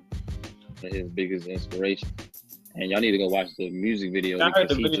 his biggest inspiration. And y'all need to go watch the music video. I heard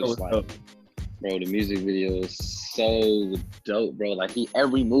the video was dope. Bro, the music video is so dope, bro. Like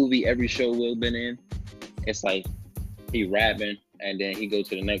every movie, every show Will been in, it's like he rapping, and then he go to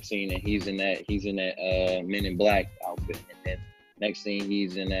the next scene and he's in that Men in Black outfit, and then next scene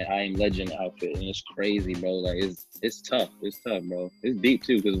he's in that I Am Legend outfit, and it's crazy, bro. Like it's tough, bro. It's deep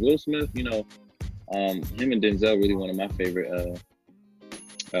too, because Will Smith, you know, him and Denzel really one of my favorite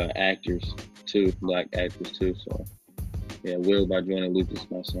actors too, black actors too. So yeah, Will by Jordan Lucas,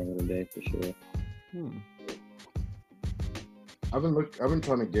 my song of the day for sure. I've been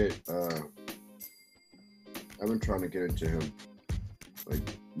trying to get into him, like,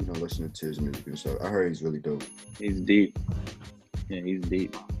 you know, listening to his music and stuff. I heard he's really dope. He's deep. Yeah, he's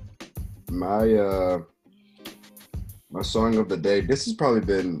deep. My song of the day. This has probably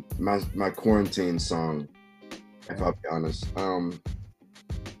been my quarantine song, if I'll be honest.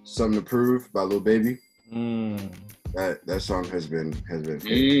 "Something to Prove" by Lil Baby. That song has been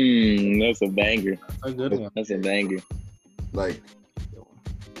that's a banger. That's a good one. That's a banger. Like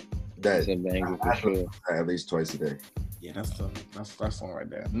that's a banger for sure. At least twice a day. Yeah, that's one right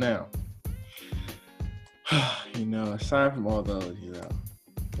there. Now, you know, aside from all those, you know,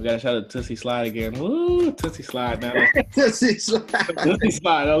 we gotta shout out Tootsie Slide again. Woo, Tootsie Slide now. Tootsie Slide. Tootsie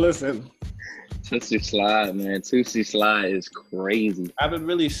Slide. Now listen. Tootsie Slide, man. Tootsie Slide is crazy. I've been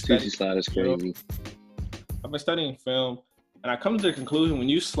really studying. Tootsie Slide is crazy. I've been studying film, and I come to the conclusion when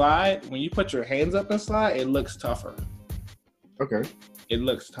you put your hands up and slide, it looks tougher. Okay. It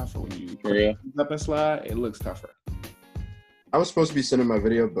looks tougher when you put your hands up and slide. It looks tougher. I was supposed to be sending my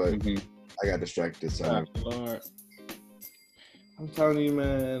video, but I got distracted. So. Lord. I'm telling you,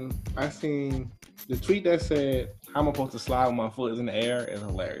 man. I seen the tweet that said, "How am I supposed to slide when my foot is in the air?" is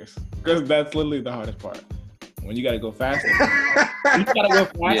hilarious, because that's literally the hardest part. When you gotta go faster, and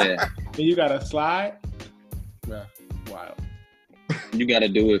you gotta slide. Yeah, wild. You gotta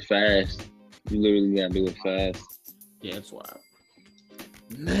do it fast. You literally gotta do it fast. Yeah, it's wild.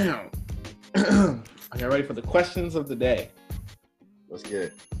 Now, are you ready for the questions of the day? Let's get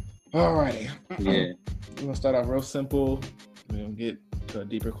it. All right. Yeah. We're gonna start off real simple. We're gonna get to a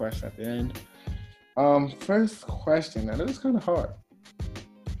deeper question at the end. First question. Now, this is kind of hard.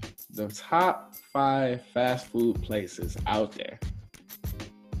 The top 5 fast food places out there.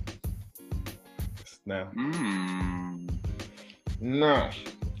 Now. No.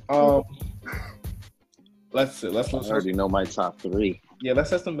 Let's see. Let's I already know my top 3. Yeah, let's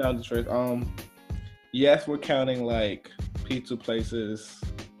set some boundaries first. Yes, we're counting like pizza places.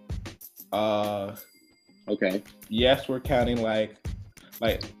 Okay. Yes, we're counting like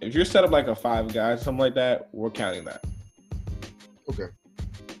if you're set up like a Five Guys, something like that, we're counting that. Okay.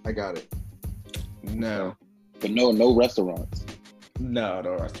 I got it. No. But no restaurants. No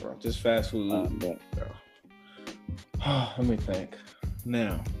restaurant. Just fast food. Let me think.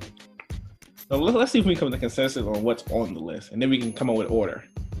 Now, So let's see if we come to consensus on what's on the list, and then we can come up with order.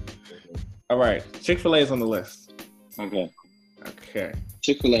 All right, Chick-fil-A is on the list. Okay. Okay.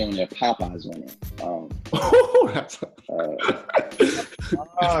 Chick-fil-A on there. Popeyes on there.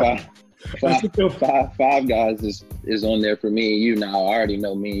 Five Guys is on there for me and you now. I already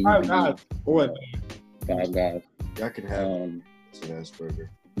know me and you. Five Guys. What? Five Guys. I can have an Asperger.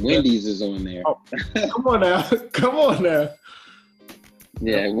 Wendy's is on there. Oh, come on now. Come on now.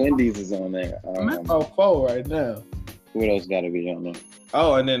 Yeah, Wendy's is on there. I'm at 4 right now. What else got to be on there?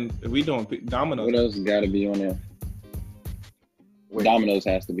 Oh, and then we doing Domino's. What else got to be on there? Wait, Domino's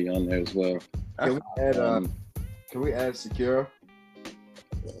has to be on there as well. Can we add Sakura?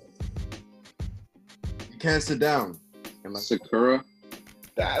 You can't sit down. Sakura.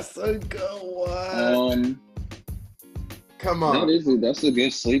 That's a good one. Come on. That's a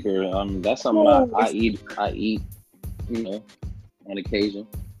good sleeper. That's something I eat. You know, on occasion.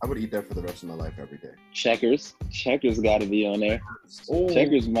 I would eat that for the rest of my life every day. Checkers got to be on there. Ooh.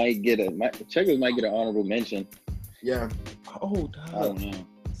 Checkers might get an honorable mention. Yeah. Oh, I don't know.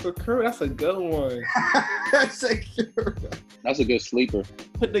 Sakura, that's a good one. Sakura. That's a good sleeper.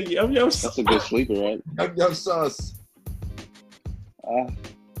 Put the yum-yum sauce. That's a good sleeper, right? Yum sauce.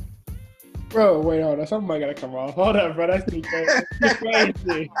 Bro, wait, hold on. Something gotta come off. Hold on, bro. That's too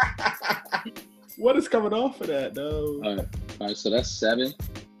crazy. What is coming off of that, though? All right. So that's 7.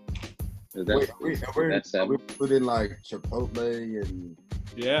 Is that, that's 7? We put in like Chipotle and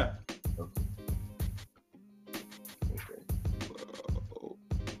Yeah. Okay.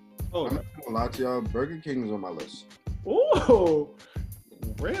 Oh, I'm not gonna lie to y'all. Burger King is on my list. ooh,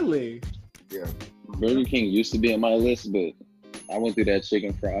 really? Yeah. Burger King used to be on my list, but I went through that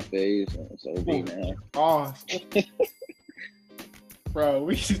chicken fry phase, and it's OB now. Oh, bro,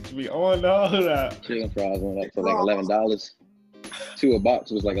 we used to be on all that. Chicken fries went up to like $11. 2 a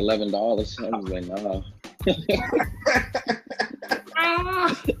box was like $11. I was like, nah.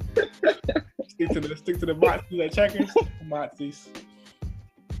 Stick to the boxes at Checkers. Motsies.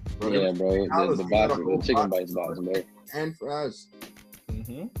 Yeah, bro. The box, the chicken bites box, bro. And fries.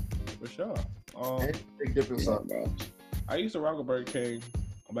 For sure. And big dipping sauce, bro. I used to rock a Burger King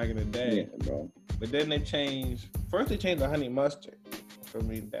back in the day, bro. But then they changed. First, they changed the honey mustard. For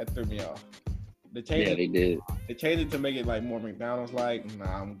me, that threw me off. They did. They changed it to make it like more McDonald's like.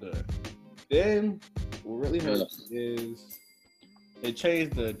 Nah, I'm good. Then what really hurt is they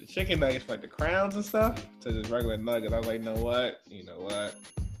changed the chicken nuggets for like the crowns and stuff to just regular nuggets. I was like, you know what?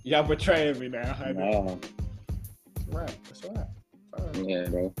 Y'all betraying me now. No. That's all right. Yeah,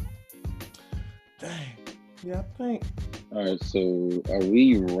 bro. Dang. Yeah, I think. All right, so are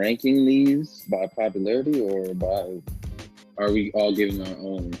we ranking these by popularity or are we all giving our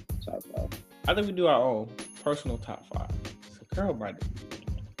own top 5? I think we do our own personal top 5. Sakura might be.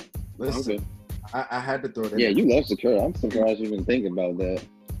 Listen, okay. I had to throw it in. Yeah, you love Sakura. I'm surprised you even think about that.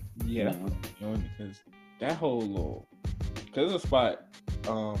 Yeah, because that whole little, because there's a spot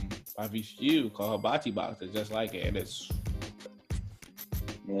by VCU called Hibachi Box that's just like it, and it's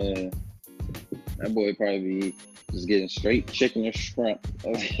that boy probably be just getting straight chicken or shrimp.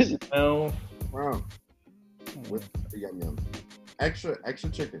 Wow. With the yum. Extra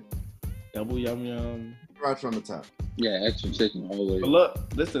chicken. Double yum. Right on the top. Yeah, extra chicken always. But look,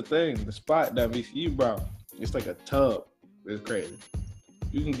 this is the thing. The spot that VCU brought, it's like a tub. It's crazy.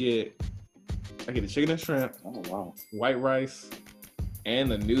 You can get the chicken and shrimp. Oh wow. White rice,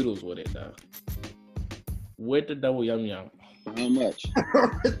 and the noodles with it though. With the double yum. How much?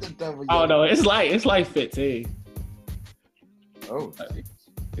 Oh no, it's like 15. Oh.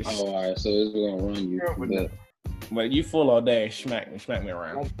 All right. So it's gonna run you. But you full all day. Smack me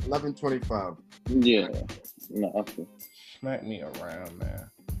around. 11.25. Yeah. No. Okay. Smack me around, man.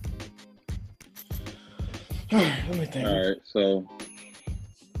 All right, let me think. All right. So.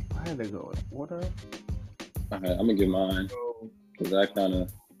 I had to go in order. All right. I'm gonna give mine because I kind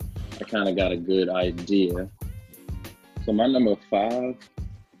of got a good idea. So my number 5,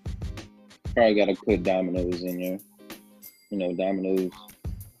 probably got to put Domino's in there. Domino's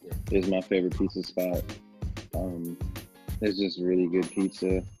is my favorite pizza spot. It's just really good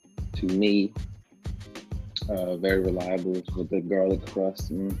pizza to me. Very reliable with the garlic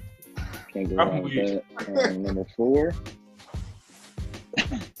crust. Can't go wrong with that. Number 4.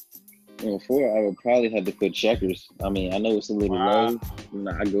 Number 4, I would probably have to put Checkers. I mean, I know it's a little low.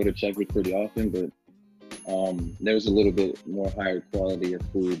 I go to Checkers pretty often, but there's a little bit more higher quality of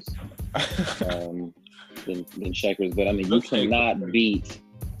foods than Checkers. But I mean, you cannot beat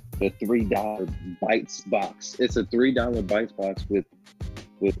the $3 bites box. It's a $3 bites box with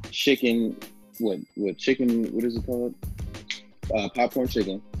chicken. What chicken? What is it called? popcorn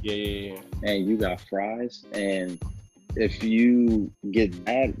chicken, Yeah. and you got fries. And if you get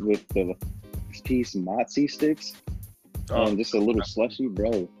that with the piece mozzie sticks and just a little slushy,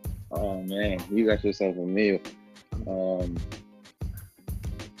 bro. Oh man, you got yourself a meal.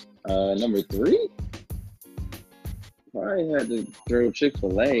 Number 3, probably had to throw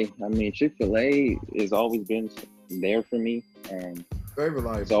Chick-fil-A. I mean, Chick-fil-A has always been there for me. Very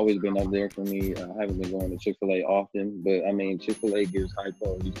reliable. It's always been up there for me. I haven't been going to Chick-fil-A often, but I mean, Chick-fil-A gives high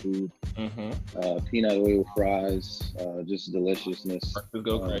quality food. Peanut oil fries, just deliciousness. Let's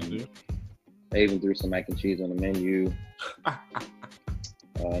go crazy. I even threw some mac and cheese on the menu.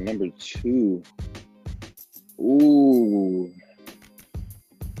 Number 2. Ooh.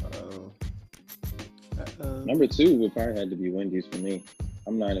 Number 2 would probably have to be Wendy's for me.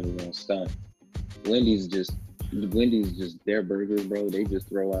 I'm not even gonna stunt. Wendy's just their burgers, bro. They just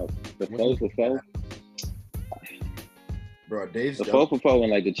throw out the pho for pho. Bro, Dave's the pho for pho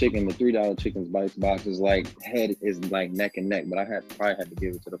and like the chicken, the $3 chicken bites box is like neck and neck. But I probably had to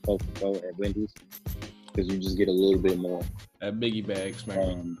give it to the pho for pho at Wendy's because you just get a little bit more. That biggie bag,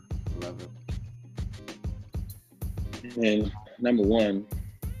 man. Love it. And number 1.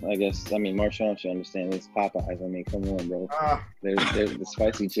 I guess, I mean, Marshawn should understand this. Popeyes. I mean, come on, bro. There's the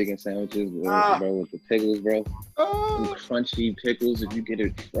spicy chicken sandwiches, bro, with the pickles, bro. Crunchy pickles. If you get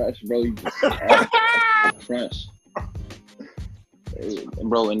it fresh, bro, you just crunch.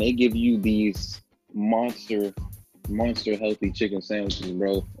 Bro, and they give you these monster healthy chicken sandwiches,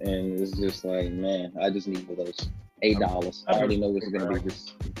 bro. And it's just like, man, I just need one of those. $8. I already know what's going to be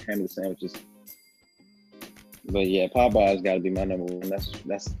this handle sandwiches. But yeah, Popeyes got to be my number 1. That's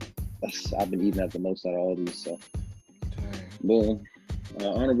I've been eating that the most out of all these. So, boom.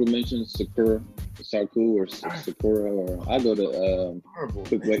 Honorable mention: Sakura, or I go to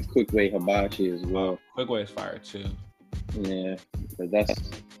Quick Way Hibachi as well. Quick Way is fire too. Yeah, but that's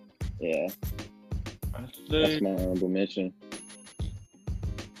my honorable mention.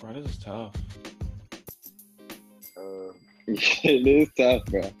 Bro, this is tough. It is tough,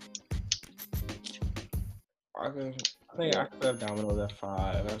 bro. I think I could have Domino's at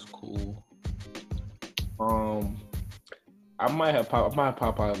 5. That's cool. I might have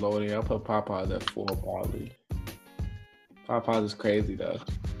Popeyes loading. I'll put Popeyes at 4 probably. Popeyes is crazy though.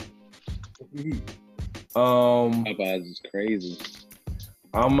 Popeyes is crazy.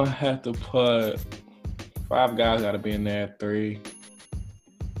 I'm gonna have to put Five Guys. Got to be in there at 3.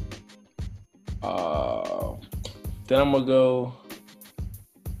 Then I'm gonna go.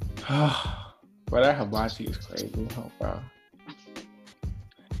 Bro, that hibachi is crazy. Oh, bro.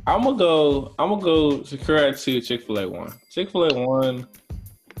 I'm gonna go Sakura at 2, Chick-fil-A 1. Chick-fil-A 1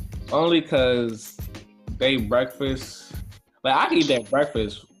 only because they breakfast. Like, I eat their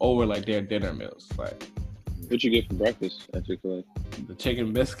breakfast over like their dinner meals. Like, what you get for breakfast at Chick-fil-A? The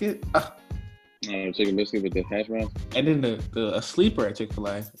chicken biscuit. Chicken biscuit with the hash browns. And then a sleeper at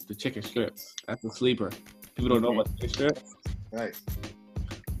Chick-fil-A, the chicken strips. That's a sleeper. People don't know about the chicken strips. Nice.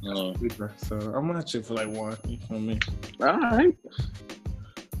 Sleeper. So I'm gonna Chick-fil-A 1. You feel me? All right.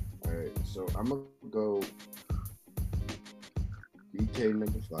 So I'm gonna go BK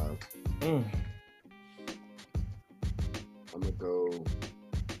number 5. I'm gonna go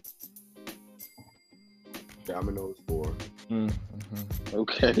Domino's 4.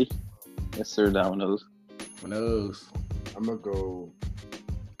 Okay. Yes, sir, Domino's. Domino's. I'm gonna go.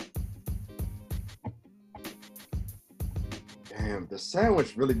 Damn, the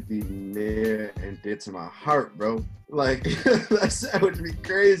sandwich really be near and dear to my heart, bro. Like, that sandwich be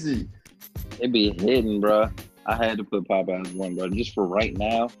crazy. It be hidden, bro. I had to put Popeyes 1, bro. Just for right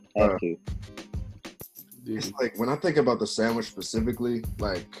now, I have to. It's like, when I think about the sandwich specifically,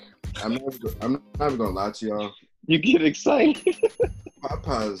 like, I'm not even gonna lie to y'all. You get excited.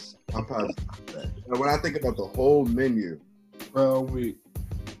 Popeyes. When I think about the whole menu, bro,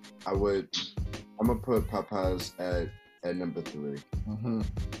 I'm gonna put Popeyes at number 3.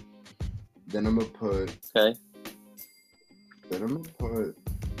 Then I'm gonna put. Okay. Then I'm gonna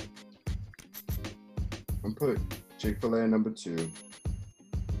put Chick-fil-A at number 2.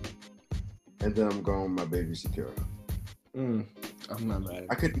 And then I'm going with my baby Sakura. I'm not mad.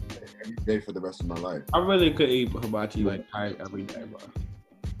 I could eat that every day for the rest of my life. I really could eat hibachi like every day, bro.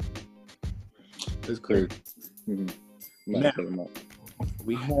 It's crazy. Now,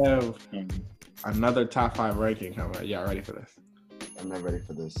 we have another top 5 ranking coming. Y'all ready for this? I'm not ready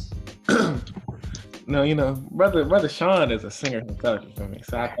for this. No, you know, brother Sean is a singer himself. You feel me?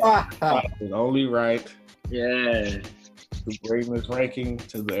 So I thought it was only right. Yeah. To bring this ranking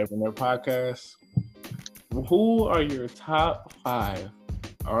to the Evernote podcast. Who are your top 5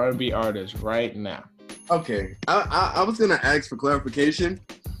 R&B artists right now? Okay, I was gonna ask for clarification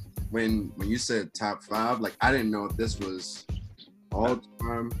when you said top 5. Like, I didn't know if this was all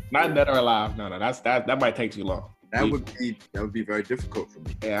time. Not dead or alive. No, that might take too long. That would be very difficult for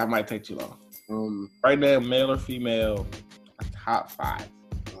me. Yeah, that might take too long. Right now, male or female, top 5.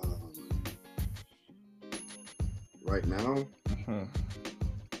 Right now,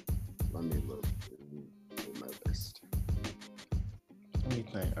 let me look at my list. Let me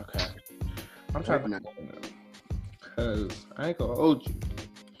think. Okay, I'm trying to because I ain't gonna hold you.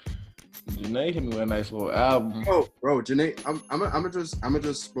 Janae hit me with a nice little album. Oh, bro, Janae, I'm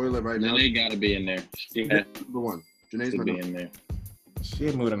just spoil it right now. Janae gotta be in there. Yeah, number 1. Janae's to be in there. She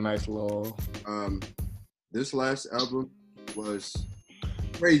hit me with a nice little. This last album was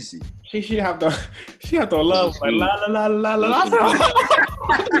crazy. She have to love like la la la la la.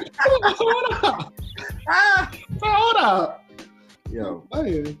 Hold up. Yo.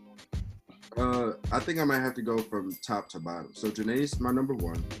 I think I might have to go from top to bottom. So Janae's my number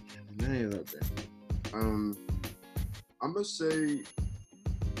 1. Janae's up there. I'm gonna say.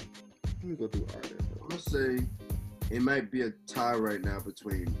 Let me go through artists. I'm gonna say it might be a tie right now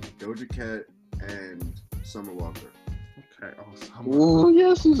between Doja Cat and Summer Walker. Okay. Oh,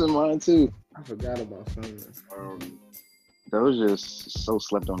 yeah, she's in mine too. I forgot about Summer. Doja's so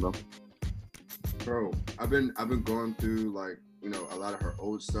slept on though. Bro, I've been going through like, you know, a lot of her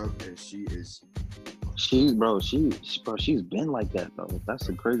old stuff, and she's been like that though. That's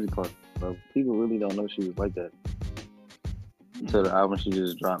the crazy part, bro. People really don't know she was like that until the album she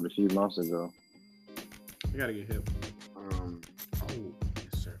just dropped a few months ago. You gotta get hip. Oh,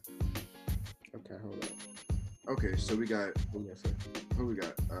 yes, sir. Okay, hold up. Okay, so we got. Yes, sir. Who we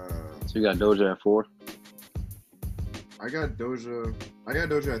got? So you got Doja at 4. I got Doja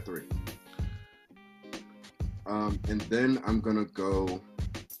at 3. And then I'm gonna go.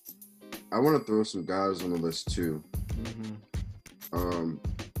 I want to throw some guys on the list too.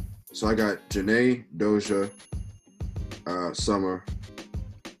 So I got Janae, Doja, Summer.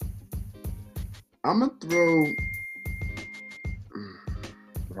 I'm gonna throw.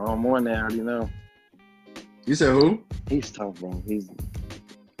 Oh, more than that, I already know. You said who? He's tough, bro.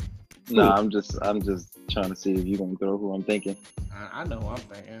 Nah, I'm just trying to see if you're gonna throw who I'm thinking. I know what I'm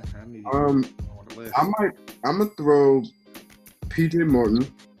thinking. I need on the list. I'm gonna throw PJ Morton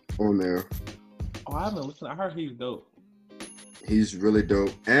on there. Oh, I haven't listened. I heard he's dope. He's really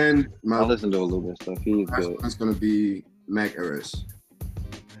dope. And I listened to a little bit of stuff. He's good. That's gonna be Mac Ayres.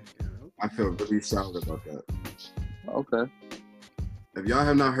 I feel really solid about that. Okay. If y'all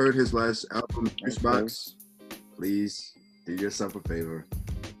have not heard his last album, Juicebox, please do yourself a favor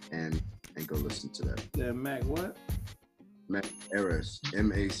and go listen to that. Yeah, Mac what? Mac Ayres,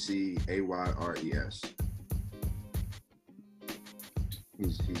 Macayres.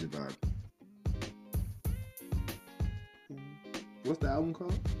 He's a vibe. What's the album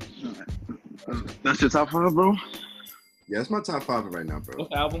called? That's your top 5, bro? Yeah, it's my top 5 right now, bro. What's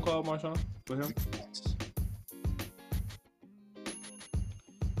the album called, Marshawn? For him?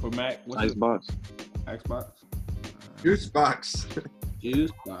 For Mac? Xbox. Xbox? Juicebox.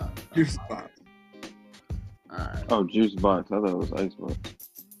 Juicebox. Juicebox. Alright. Oh, Juicebox. I thought it was Xbox.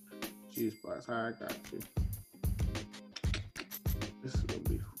 Juicebox. Alright, got you. This is gonna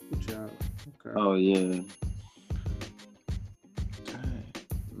be good job. Okay. Oh, yeah. Dang,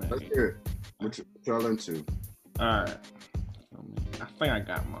 Let's hear it. What y'all into? Alright. I think I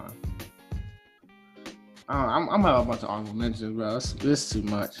got mine. I'm having a bunch of honorable mentions, bro. It's too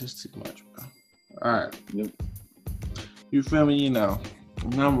much. It's too much, bro. Alright. Yep. You feel me? You know,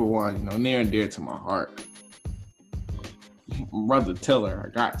 number 1, you know, near and dear to my heart. Brother Tiller, I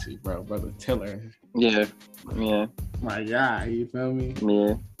got to, bro. Brother Tiller. Yeah. My guy, you feel me?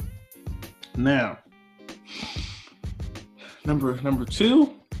 Yeah. Now, number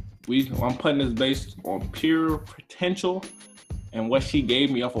 2, I'm putting this based on pure potential and what she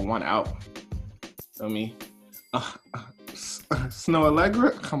gave me off of one album. Feel me? Snow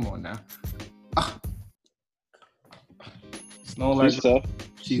Allegra? Come on now. Snow Allegra. She's tough.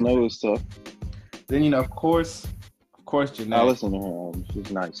 Snow is tough. Then, you know, of course, Janae. I listen to her album.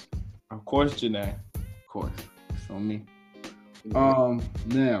 She's nice. Of course, Janae. Of course. Feel me? Now,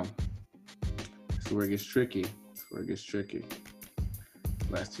 this is where it gets tricky.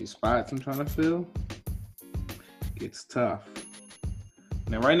 Last 2 spots I'm trying to fill. Gets tough.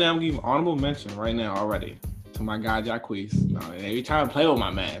 Now, right now, I'm giving honorable mention right now already to my guy, Jacquees. Every time I play with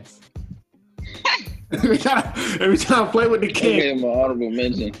my mans. every time I play with the king. I gave him an honorable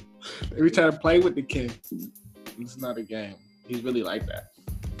mention. Every time I play with the king. It's not a game. He's really like that.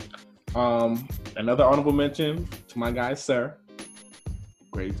 Another honorable mention to my guy, Sir.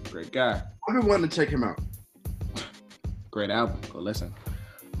 Great guy. I've been wanting to check him out. Great album. Go listen.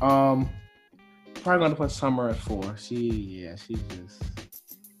 Probably gonna put Summer at 4. She's just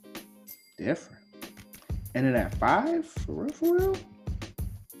different. And then at 5, for real,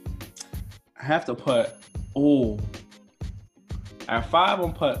 I have to put at 5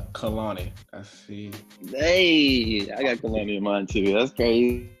 I'm put Kalani. Let's see. Hey, I got Kalani in mind too. That's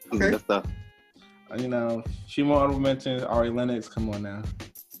crazy. Okay. Good stuff. You know, she more honorable mentions Ari Lennox. Come on now.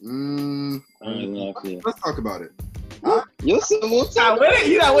 Let's talk about it. You're civil.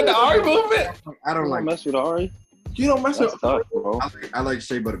 You not with the Ari movement? I don't like. Mess with Ari. You don't mess with Tough, bro. I like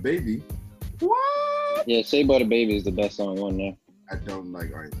Shea Butter Baby. What? Yeah, Shea Butter Baby is the best song on there. I don't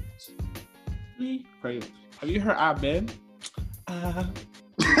like Ari Lennox. Crazy. Have you heard I've Been? Yeah,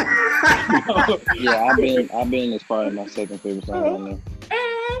 I've been is probably my second favorite song on there.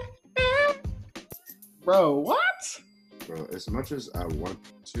 Bro, what? Bro, as much as I want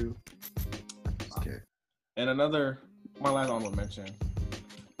to, I just can't. And my last honorable mention,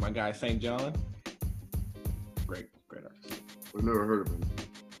 my guy St. John. Great artist. I've never heard of him.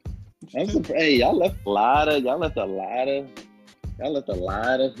 I'm surprised. Hey, y'all left a lot of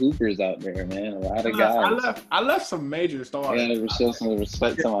hoopers out there, man. A lot of guys. I left some major stars. I gotta show some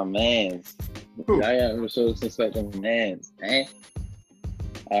respect to my mans. I gotta show some respect to my mans, man.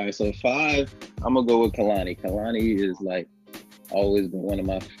 All right, so 5, I'm gonna go with Kalani. Kalani is like always been one of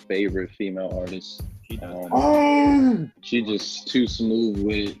my favorite female artists. She just too smooth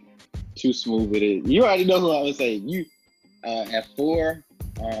with it. You already know who I would say. You at 4,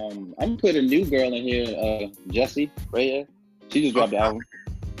 I'm gonna put a new girl in here, Jessie Reyes. She just dropped the album.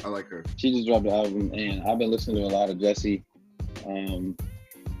 I like her. She just dropped the album, and I've been listening to a lot of Jessie.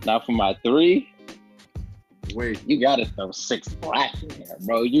 Now for my 3, wait, you gotta throw 6 Black in there,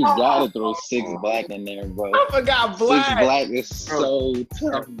 bro. You gotta throw 6 Black in there, bro. I forgot Black. 6 Black is so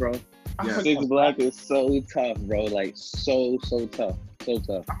tough, bro. Yeah. 6 Black is so tough, bro. Like so tough, so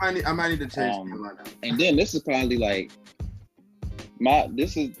tough. I might need to change the lineup. And then this is probably like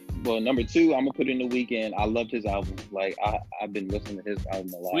number 2. I'm gonna put in The Weeknd. I loved his album. Like I've been listening to his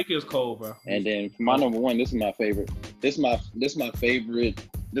album a lot. Week is cold, bro. And then for my number 1, this is my favorite. This is my favorite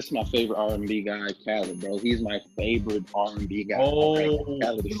R&B guy, Khaled, bro. He's my favorite R&B guy.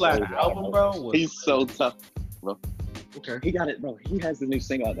 Khaled is so the album, bro. He's so tough, bro. Okay. He got it, bro. He has the new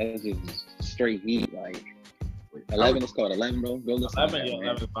single out that's just straight heat. Like 11 is called 11, bro. Go listen. 11, yeah,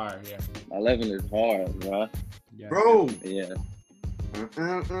 11 fire, yeah. 11 is hard, bro. Yeah. Bro. Yeah.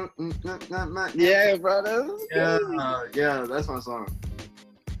 Yeah, bro. Yeah, that's my song.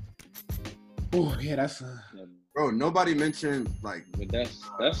 Oh, yeah, that's Bro, nobody mentioned like. But that's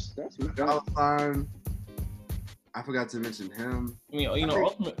Palestine. I forgot to mention him.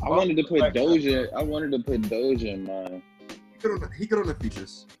 Ultimate. I wanted to put Doja. I wanted to put Doja in mine. He could on the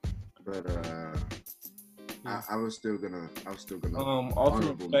features, but I was still gonna.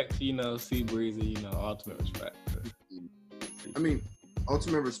 Ultimate respect to C Breezy. Ultimate respect. I mean,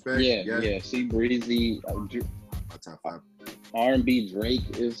 ultimate respect. Yeah. C Breezy. My top 5. R&B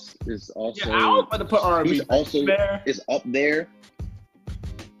Drake is also. Yeah, I was about to put R&B. He's also there. is up there.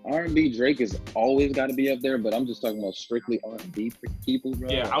 R&B Drake is always got to be up there, but I'm just talking about strictly R&B people, bro.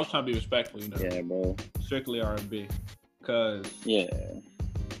 Yeah, I was trying to be respectful, Yeah, bro. Strictly R&B, cause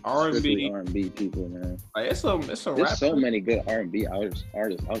R&B people, man. Like it's a There's rap. so many good R&B artists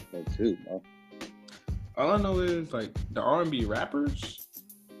out there too, bro. All I know is like the R&B rappers,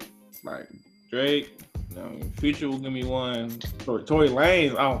 like Drake. Future will give me one. Tory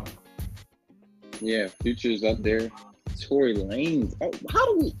Lanez. Oh, yeah, Future's up there. Tory Lanez. Oh, how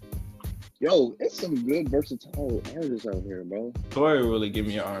do we? Yo, it's some good versatile artists out here, bro. Tory really give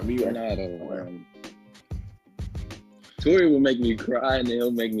me an R&B. Tory will make me cry and he'll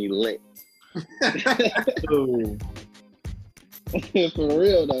make me lit. For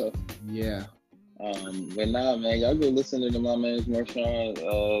real though. Yeah. But nah, man, y'all go listen to my man's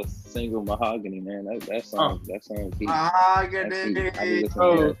Marshawn single Mahogany, man. That song peak. Mahogany. I be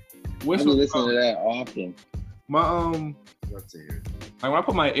listening to that often. My Let's hear it. like when I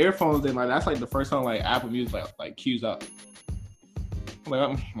put my earphones in, like that's like the first time like Apple Music like cues up. I'm like,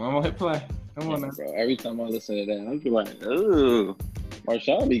 I'm gonna hit play. Come on now. Bro. Every time I listen to that, I'm just like, ooh.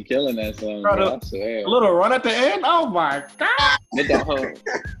 Marshawn be killing that song, bro. I swear. A little run at the end. Oh my god. With the whole,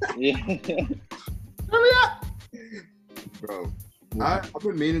 yeah. Hurry up. Bro, I've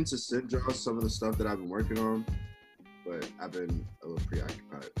been meaning to send y'all some of the stuff that I've been working on, but I've been a little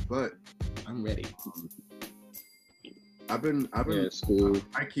preoccupied. But I'm ready. I've been school.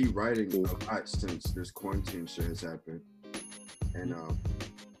 I keep writing a lot since this quarantine shit has happened, and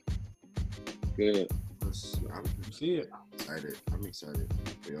good. See it. I'm excited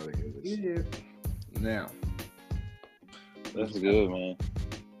for y'all to hear this. Yeah. Now, That's good, man.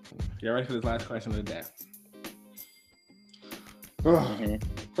 get ready for this last question of the day. Mhm.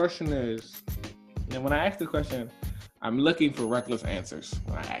 Question is, and when I ask the question, I'm looking for reckless answers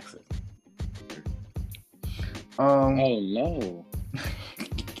when I ask it. Oh no.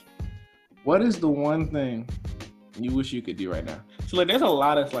 What is the one thing you wish you could do right now? So like, there's a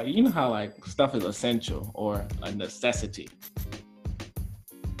lot of like, you know how like stuff is essential or a necessity.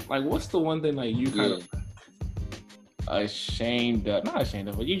 Like, what's the one thing like you kind of ashamed of? Not ashamed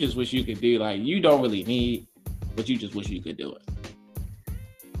of, but you just wish you could do. Like, you don't really need, but you just wish you could do it.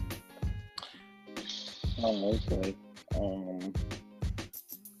 Oh, okay.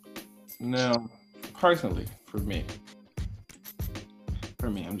 Now, personally, for me,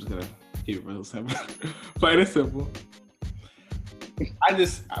 I'm just gonna keep it real simple. Plain and simple. I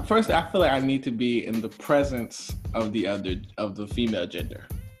feel like I need to be in the presence of the female gender.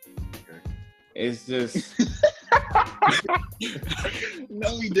 Okay. It's just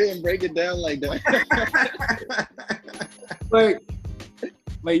No, we didn't break it down like that. like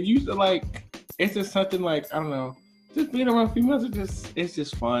it's just something like, I don't know, just being around females it's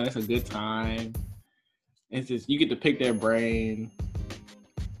just fun. It's a good time. It's just, you get to pick their brain.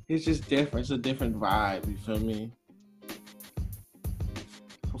 It's just different. It's a different vibe. You feel me?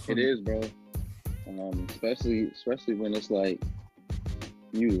 It is, bro. Especially when it's like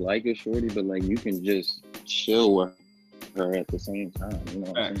you like a shorty, but like you can just chill with her at the same time. You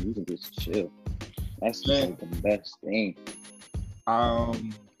know what I'm saying? You can just chill. That's just like the best thing. I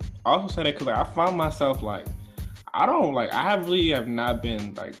also say that because like, I find myself like, I really have not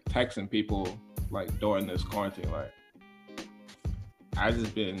been like texting people like during this quarantine. Like, I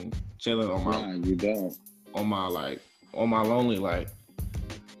just been chilling on my lonely like.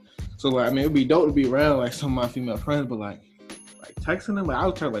 So like, I mean, it'd be dope to be around like some of my female friends, but like texting them, like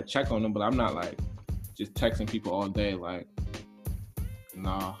I'll try to like check on them, but I'm not like just texting people all day. Like,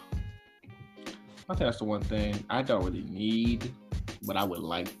 nah. I think that's the one thing I don't really need, but I would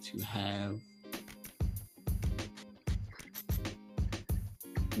like to have.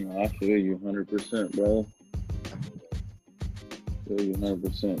 No, I feel you 100%, bro. Feel you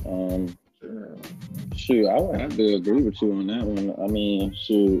 100%. Shoot, I would have to agree with you on that one. I mean,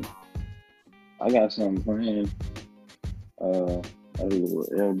 shoot, I got something planned. I do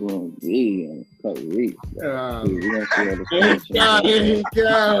Airbnb in a couple weeks. We're gonna see how Here you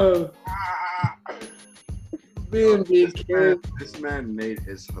go. This man Nate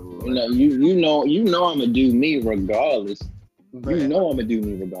is hilarious. You know I'm gonna do me regardless. You know I'm gonna do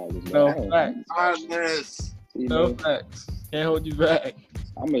me regardless. No facts. Honest. No facts. Can't hold you back.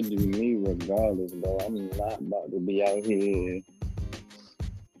 I'm gonna do me regardless, bro. I'm not about to be out here.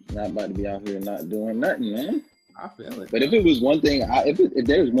 Not doing nothing, man. I feel it. But if it was one thing, if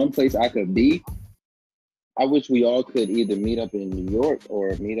there's one place I could be, I wish we all could either meet up in New York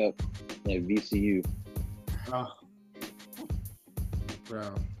or meet up at VCU.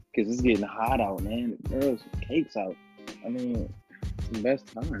 Bro. Because it's getting hot out, man. The girls, cakes out. I mean, it's the best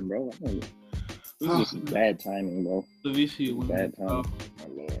time, bro. It's just bad timing, bro. The VCU bad time. My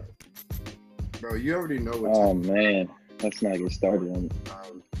lord. Bro, you already know what Oh, man. Let's not get started on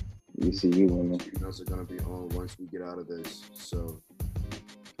VCU women. Females are going to be on once we get out of this, so.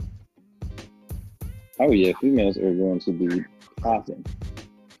 Oh, yeah. Females are going to be popping.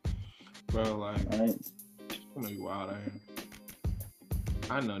 Bro, like, right? It's going to be wild out here.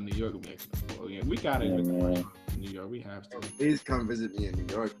 I know New York will be expensive. Yeah, we got it. Man. New York, we have to. Please come visit me in New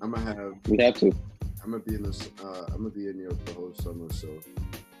York. We have to. I'm gonna be in this. I'm gonna be in New York the whole summer. So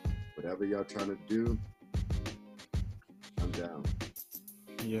whatever y'all trying to do, I'm down.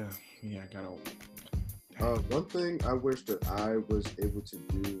 Yeah, I gotta. One thing I wish that I was able to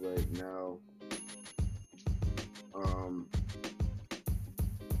do right now.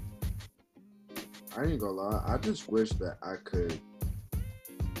 I ain't gonna lie. I just wish that I could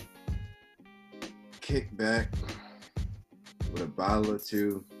kick back with a bottle or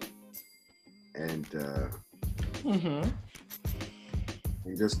two and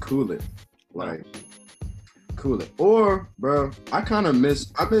just cool it, like cool it. Or, bro, I miss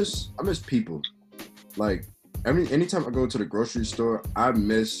people. Like, anytime I go to the grocery store, I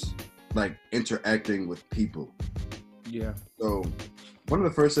miss like interacting with people. Yeah. So one of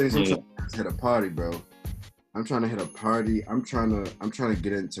the first things I'm trying to do is hit a party, bro. I'm trying to hit a party. I'm trying to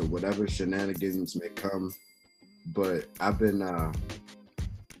get into whatever shenanigans may come. But I've been on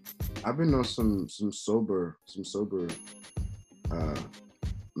some sober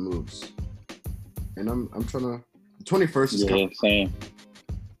moves. And I'm trying to 21st is coming. Same.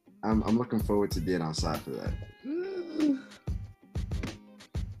 I'm looking forward to being outside for that.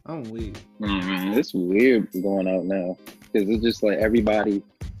 I'm weak. It's weird going out now because it's just like everybody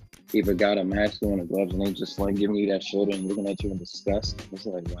either got a mask on or gloves and they just like giving you that shoulder and looking at you in disgust. It's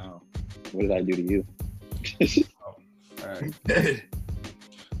like, wow, what did I do to you? Right.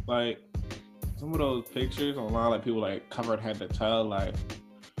 Like some of those pictures online, like people like covered head to toe, like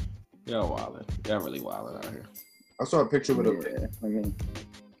y'all wildin'. Y'all really wildin' out here. I saw a picture with her. Yeah, I mean,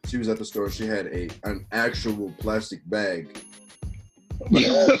 She was at the store. She had an actual plastic bag.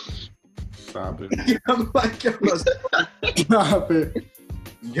 Stop it. I'm like, Stop it.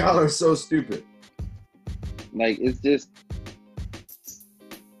 y'all are so stupid. like it's just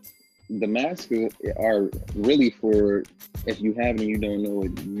the masks are really for if you have it and you don't know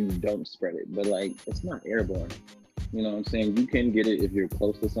it, you don't spread it. But like, it's not airborne. You know what I'm saying? You can get it if you're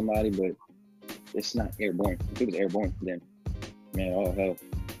close to somebody, but it's not airborne. If it was airborne, then man, all hell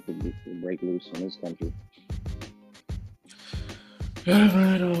would break loose in this country. Yeah,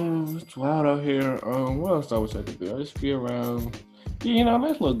 man, it's wild out here. What else I wish I could do? I just be around. Yeah, you know,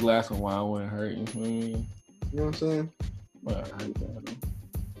 nice little glass of wine wouldn't hurt. You feel me? You know what I'm saying? Well,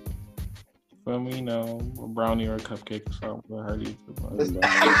 feel me? You know, a brownie or a cupcake or something would hurt either.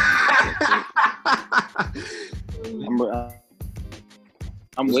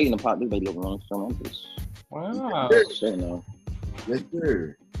 I'm waiting to pop this baby over on, so I'm just Wow. shit now. Yes,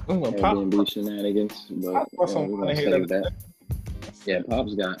 sir. Airbnb shenanigans, but we're gonna save that. Yeah,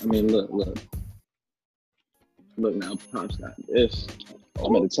 Pop's got. I mean, look now. Pop's got this.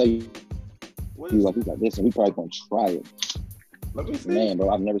 I'm gonna tell you, like we got this, and we probably gonna try it. Let me see. Man, bro,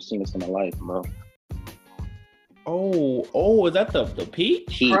 I've never seen this in my life, bro. Oh, is that the peach?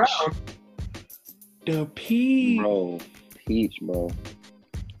 Peach, The peach. bro. Peach, bro.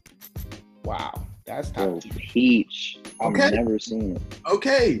 Wow, that's Bro, tough. peach. I've Okay. never seen it.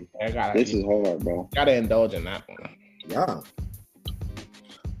 Okay. This is hard, bro. Gotta indulge in that one. Yeah.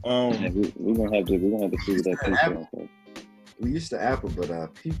 Yeah, we're gonna have to see what that peach is. We used to apple,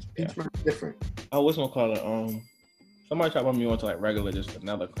 but peach might be different. Oh, what's one call it? Somebody tried to put me onto like regular, just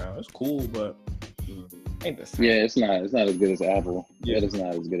another crown. It's cool, but ain't the same. Yeah, it's not as good as apple. Yeah. It's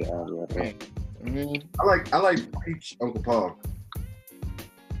not as good as apple. I think. Mm-hmm. I like peach Uncle Paul.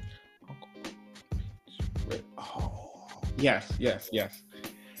 Oh, yes.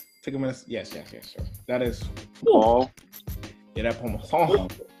 Take a minute. Yes. That is. Paul. Yeah, that parmesan.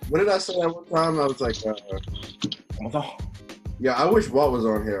 What did I say that one time? I was like, Parmesan. yeah, I wish Walt was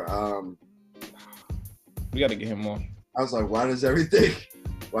on here. We gotta get him on. I was like, why is everything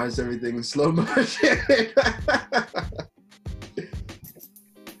in slow motion?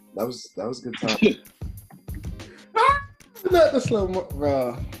 that was a good time. Not the slow mo,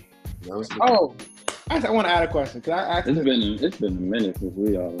 bro. That was good. Oh, I want to add a question. Cause I asked. It's been a minute since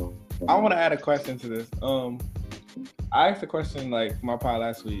we all. I want to add a question to this. I asked a question like for my pod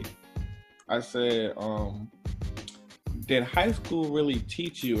last week. I said, did high school really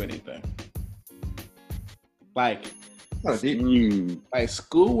teach you anything? Like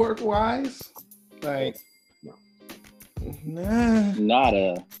schoolwork wise? Like, No. Nah. Not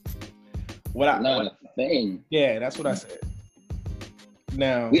a What thing. Yeah, that's what I said.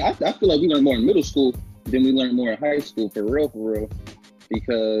 Now, I feel like we learned more in middle school than we learned more in high school, for real,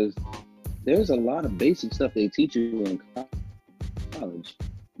 because there's a lot of basic stuff they teach you in college,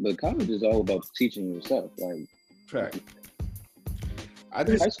 but college is all about teaching yourself. Like, track.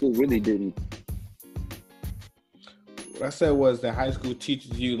 high school really didn't. What I said was that high school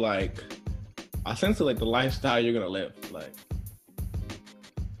teaches you like essentially like the lifestyle you're gonna live. Like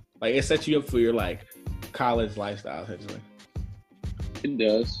it sets you up for your like college lifestyle essentially. It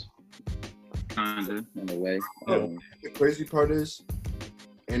does, kinda in a way. The crazy part is,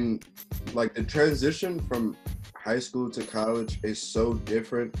 and like the transition from high school to college is so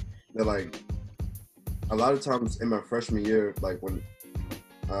different that like a lot of times in my freshman year, like when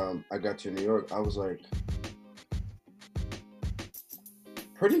I got to New York, I was like,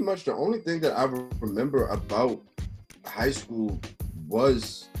 pretty much the only thing that I remember about high school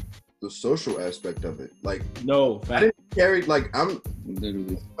was the social aspect of it. Like, No, I didn't carry, like, I'm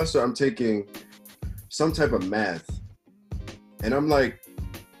Literally. professor, I'm taking some type of math, and I'm like,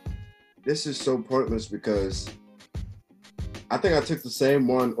 this is so pointless because I think I took the same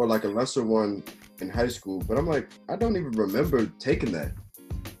one or like a lesser one in high school, but I'm like, I don't even remember taking that.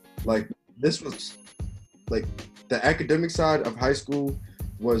 Like, this was like the academic side of high school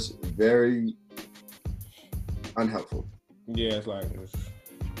was very unhelpful. Yeah, it's like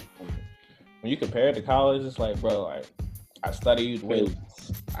when you compare it to college, it's like, bro, like I studied way,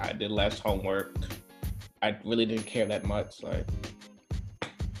 I did less homework. I really didn't care that much. Like,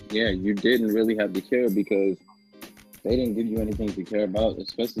 Yeah, you didn't really have to care because they didn't give you anything to care about,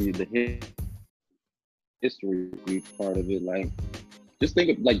 especially the history part of it. Like, just think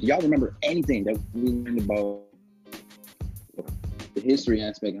of, like, y'all remember anything that we learned about the history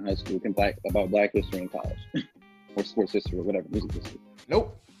aspect in high school, about Black history in college, or sports history, or whatever, music history?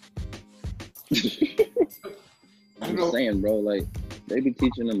 Nope. I'm just saying, bro, like, they be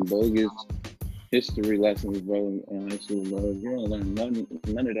teaching them bogus history lessons, bro, in high school, bro. You don't learn none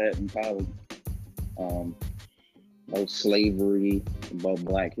of that in college. No slavery, about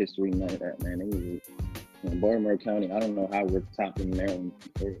Black history, none of that, man. It was, in Baltimore County, I don't know how we're top in Maryland,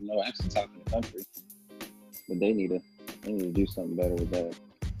 or no, actually top in the country, but they need to do something better with that.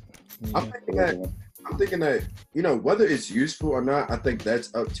 Yeah. I'm thinking that, you know, whether it's useful or not, I think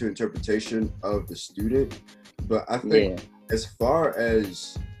that's up to interpretation of the student. But I think as far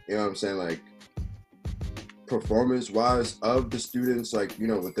as, you know what I'm saying, like, performance-wise of the students, like, you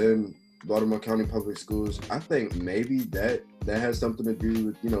know, within Baltimore County Public Schools, I think maybe that has something to do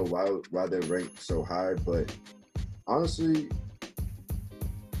with, you know, why they're ranked so high. But honestly,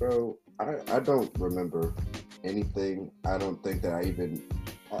 bro, I don't remember anything. I don't think that I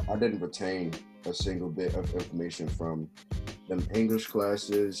didn't retain a single bit of information from them English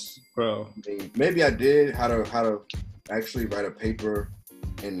classes. Bro. Maybe I did how to actually write a paper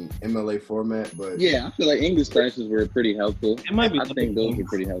in MLA format, but yeah, I feel like English classes were pretty helpful. It might be. I think those were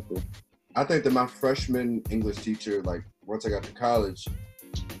pretty helpful. I think that my freshman English teacher, like, once I got to college,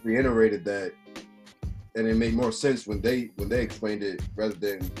 reiterated that, and it made more sense when they explained it rather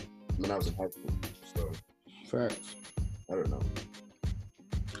than when I was in high school. So, facts. I don't know.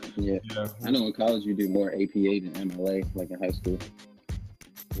 Yeah. I know in college you do more APA than MLA, like in high school.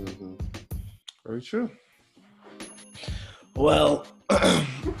 Mm-hmm. Very true. Well,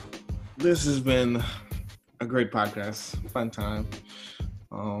 this has been a great podcast. Fun time.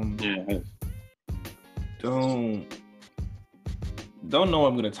 Don't know what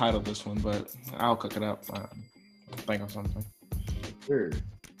I'm gonna title this one, but I'll cook it up. Think of something. Sure.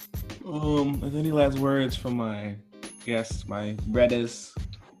 Is any last words from my guests, my Reddis?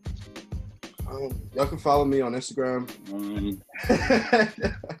 Y'all can follow me on Instagram.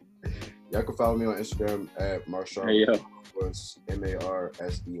 Y'all can follow me on Instagram at Marshall. Hey, yo. Was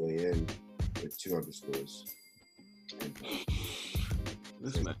MARSEAN with 2 underscores.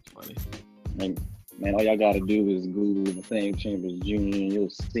 This man's funny. Man, all y'all gotta do is Google the Fame Chambers Jr. and you'll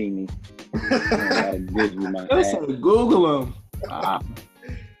see me. I gotta give you my Google him.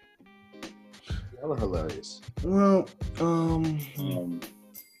 Y'all are hilarious. Well,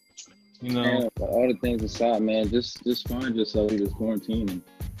 you know, man, all the things aside, man, just find yourself through this quarantine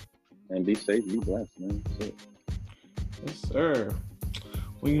and be safe, be blessed, man. That's it. Yes, sir.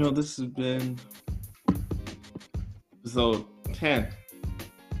 Well, you know, this has been episode 10.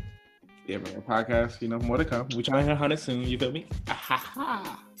 The Evergreen Podcast. You know, more to come. We're trying to hit 100 soon. You feel me?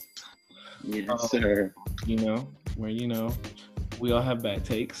 Yes, sir. You know, where, you know, we all have bad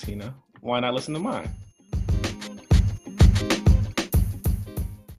takes, you know. Why not listen to mine?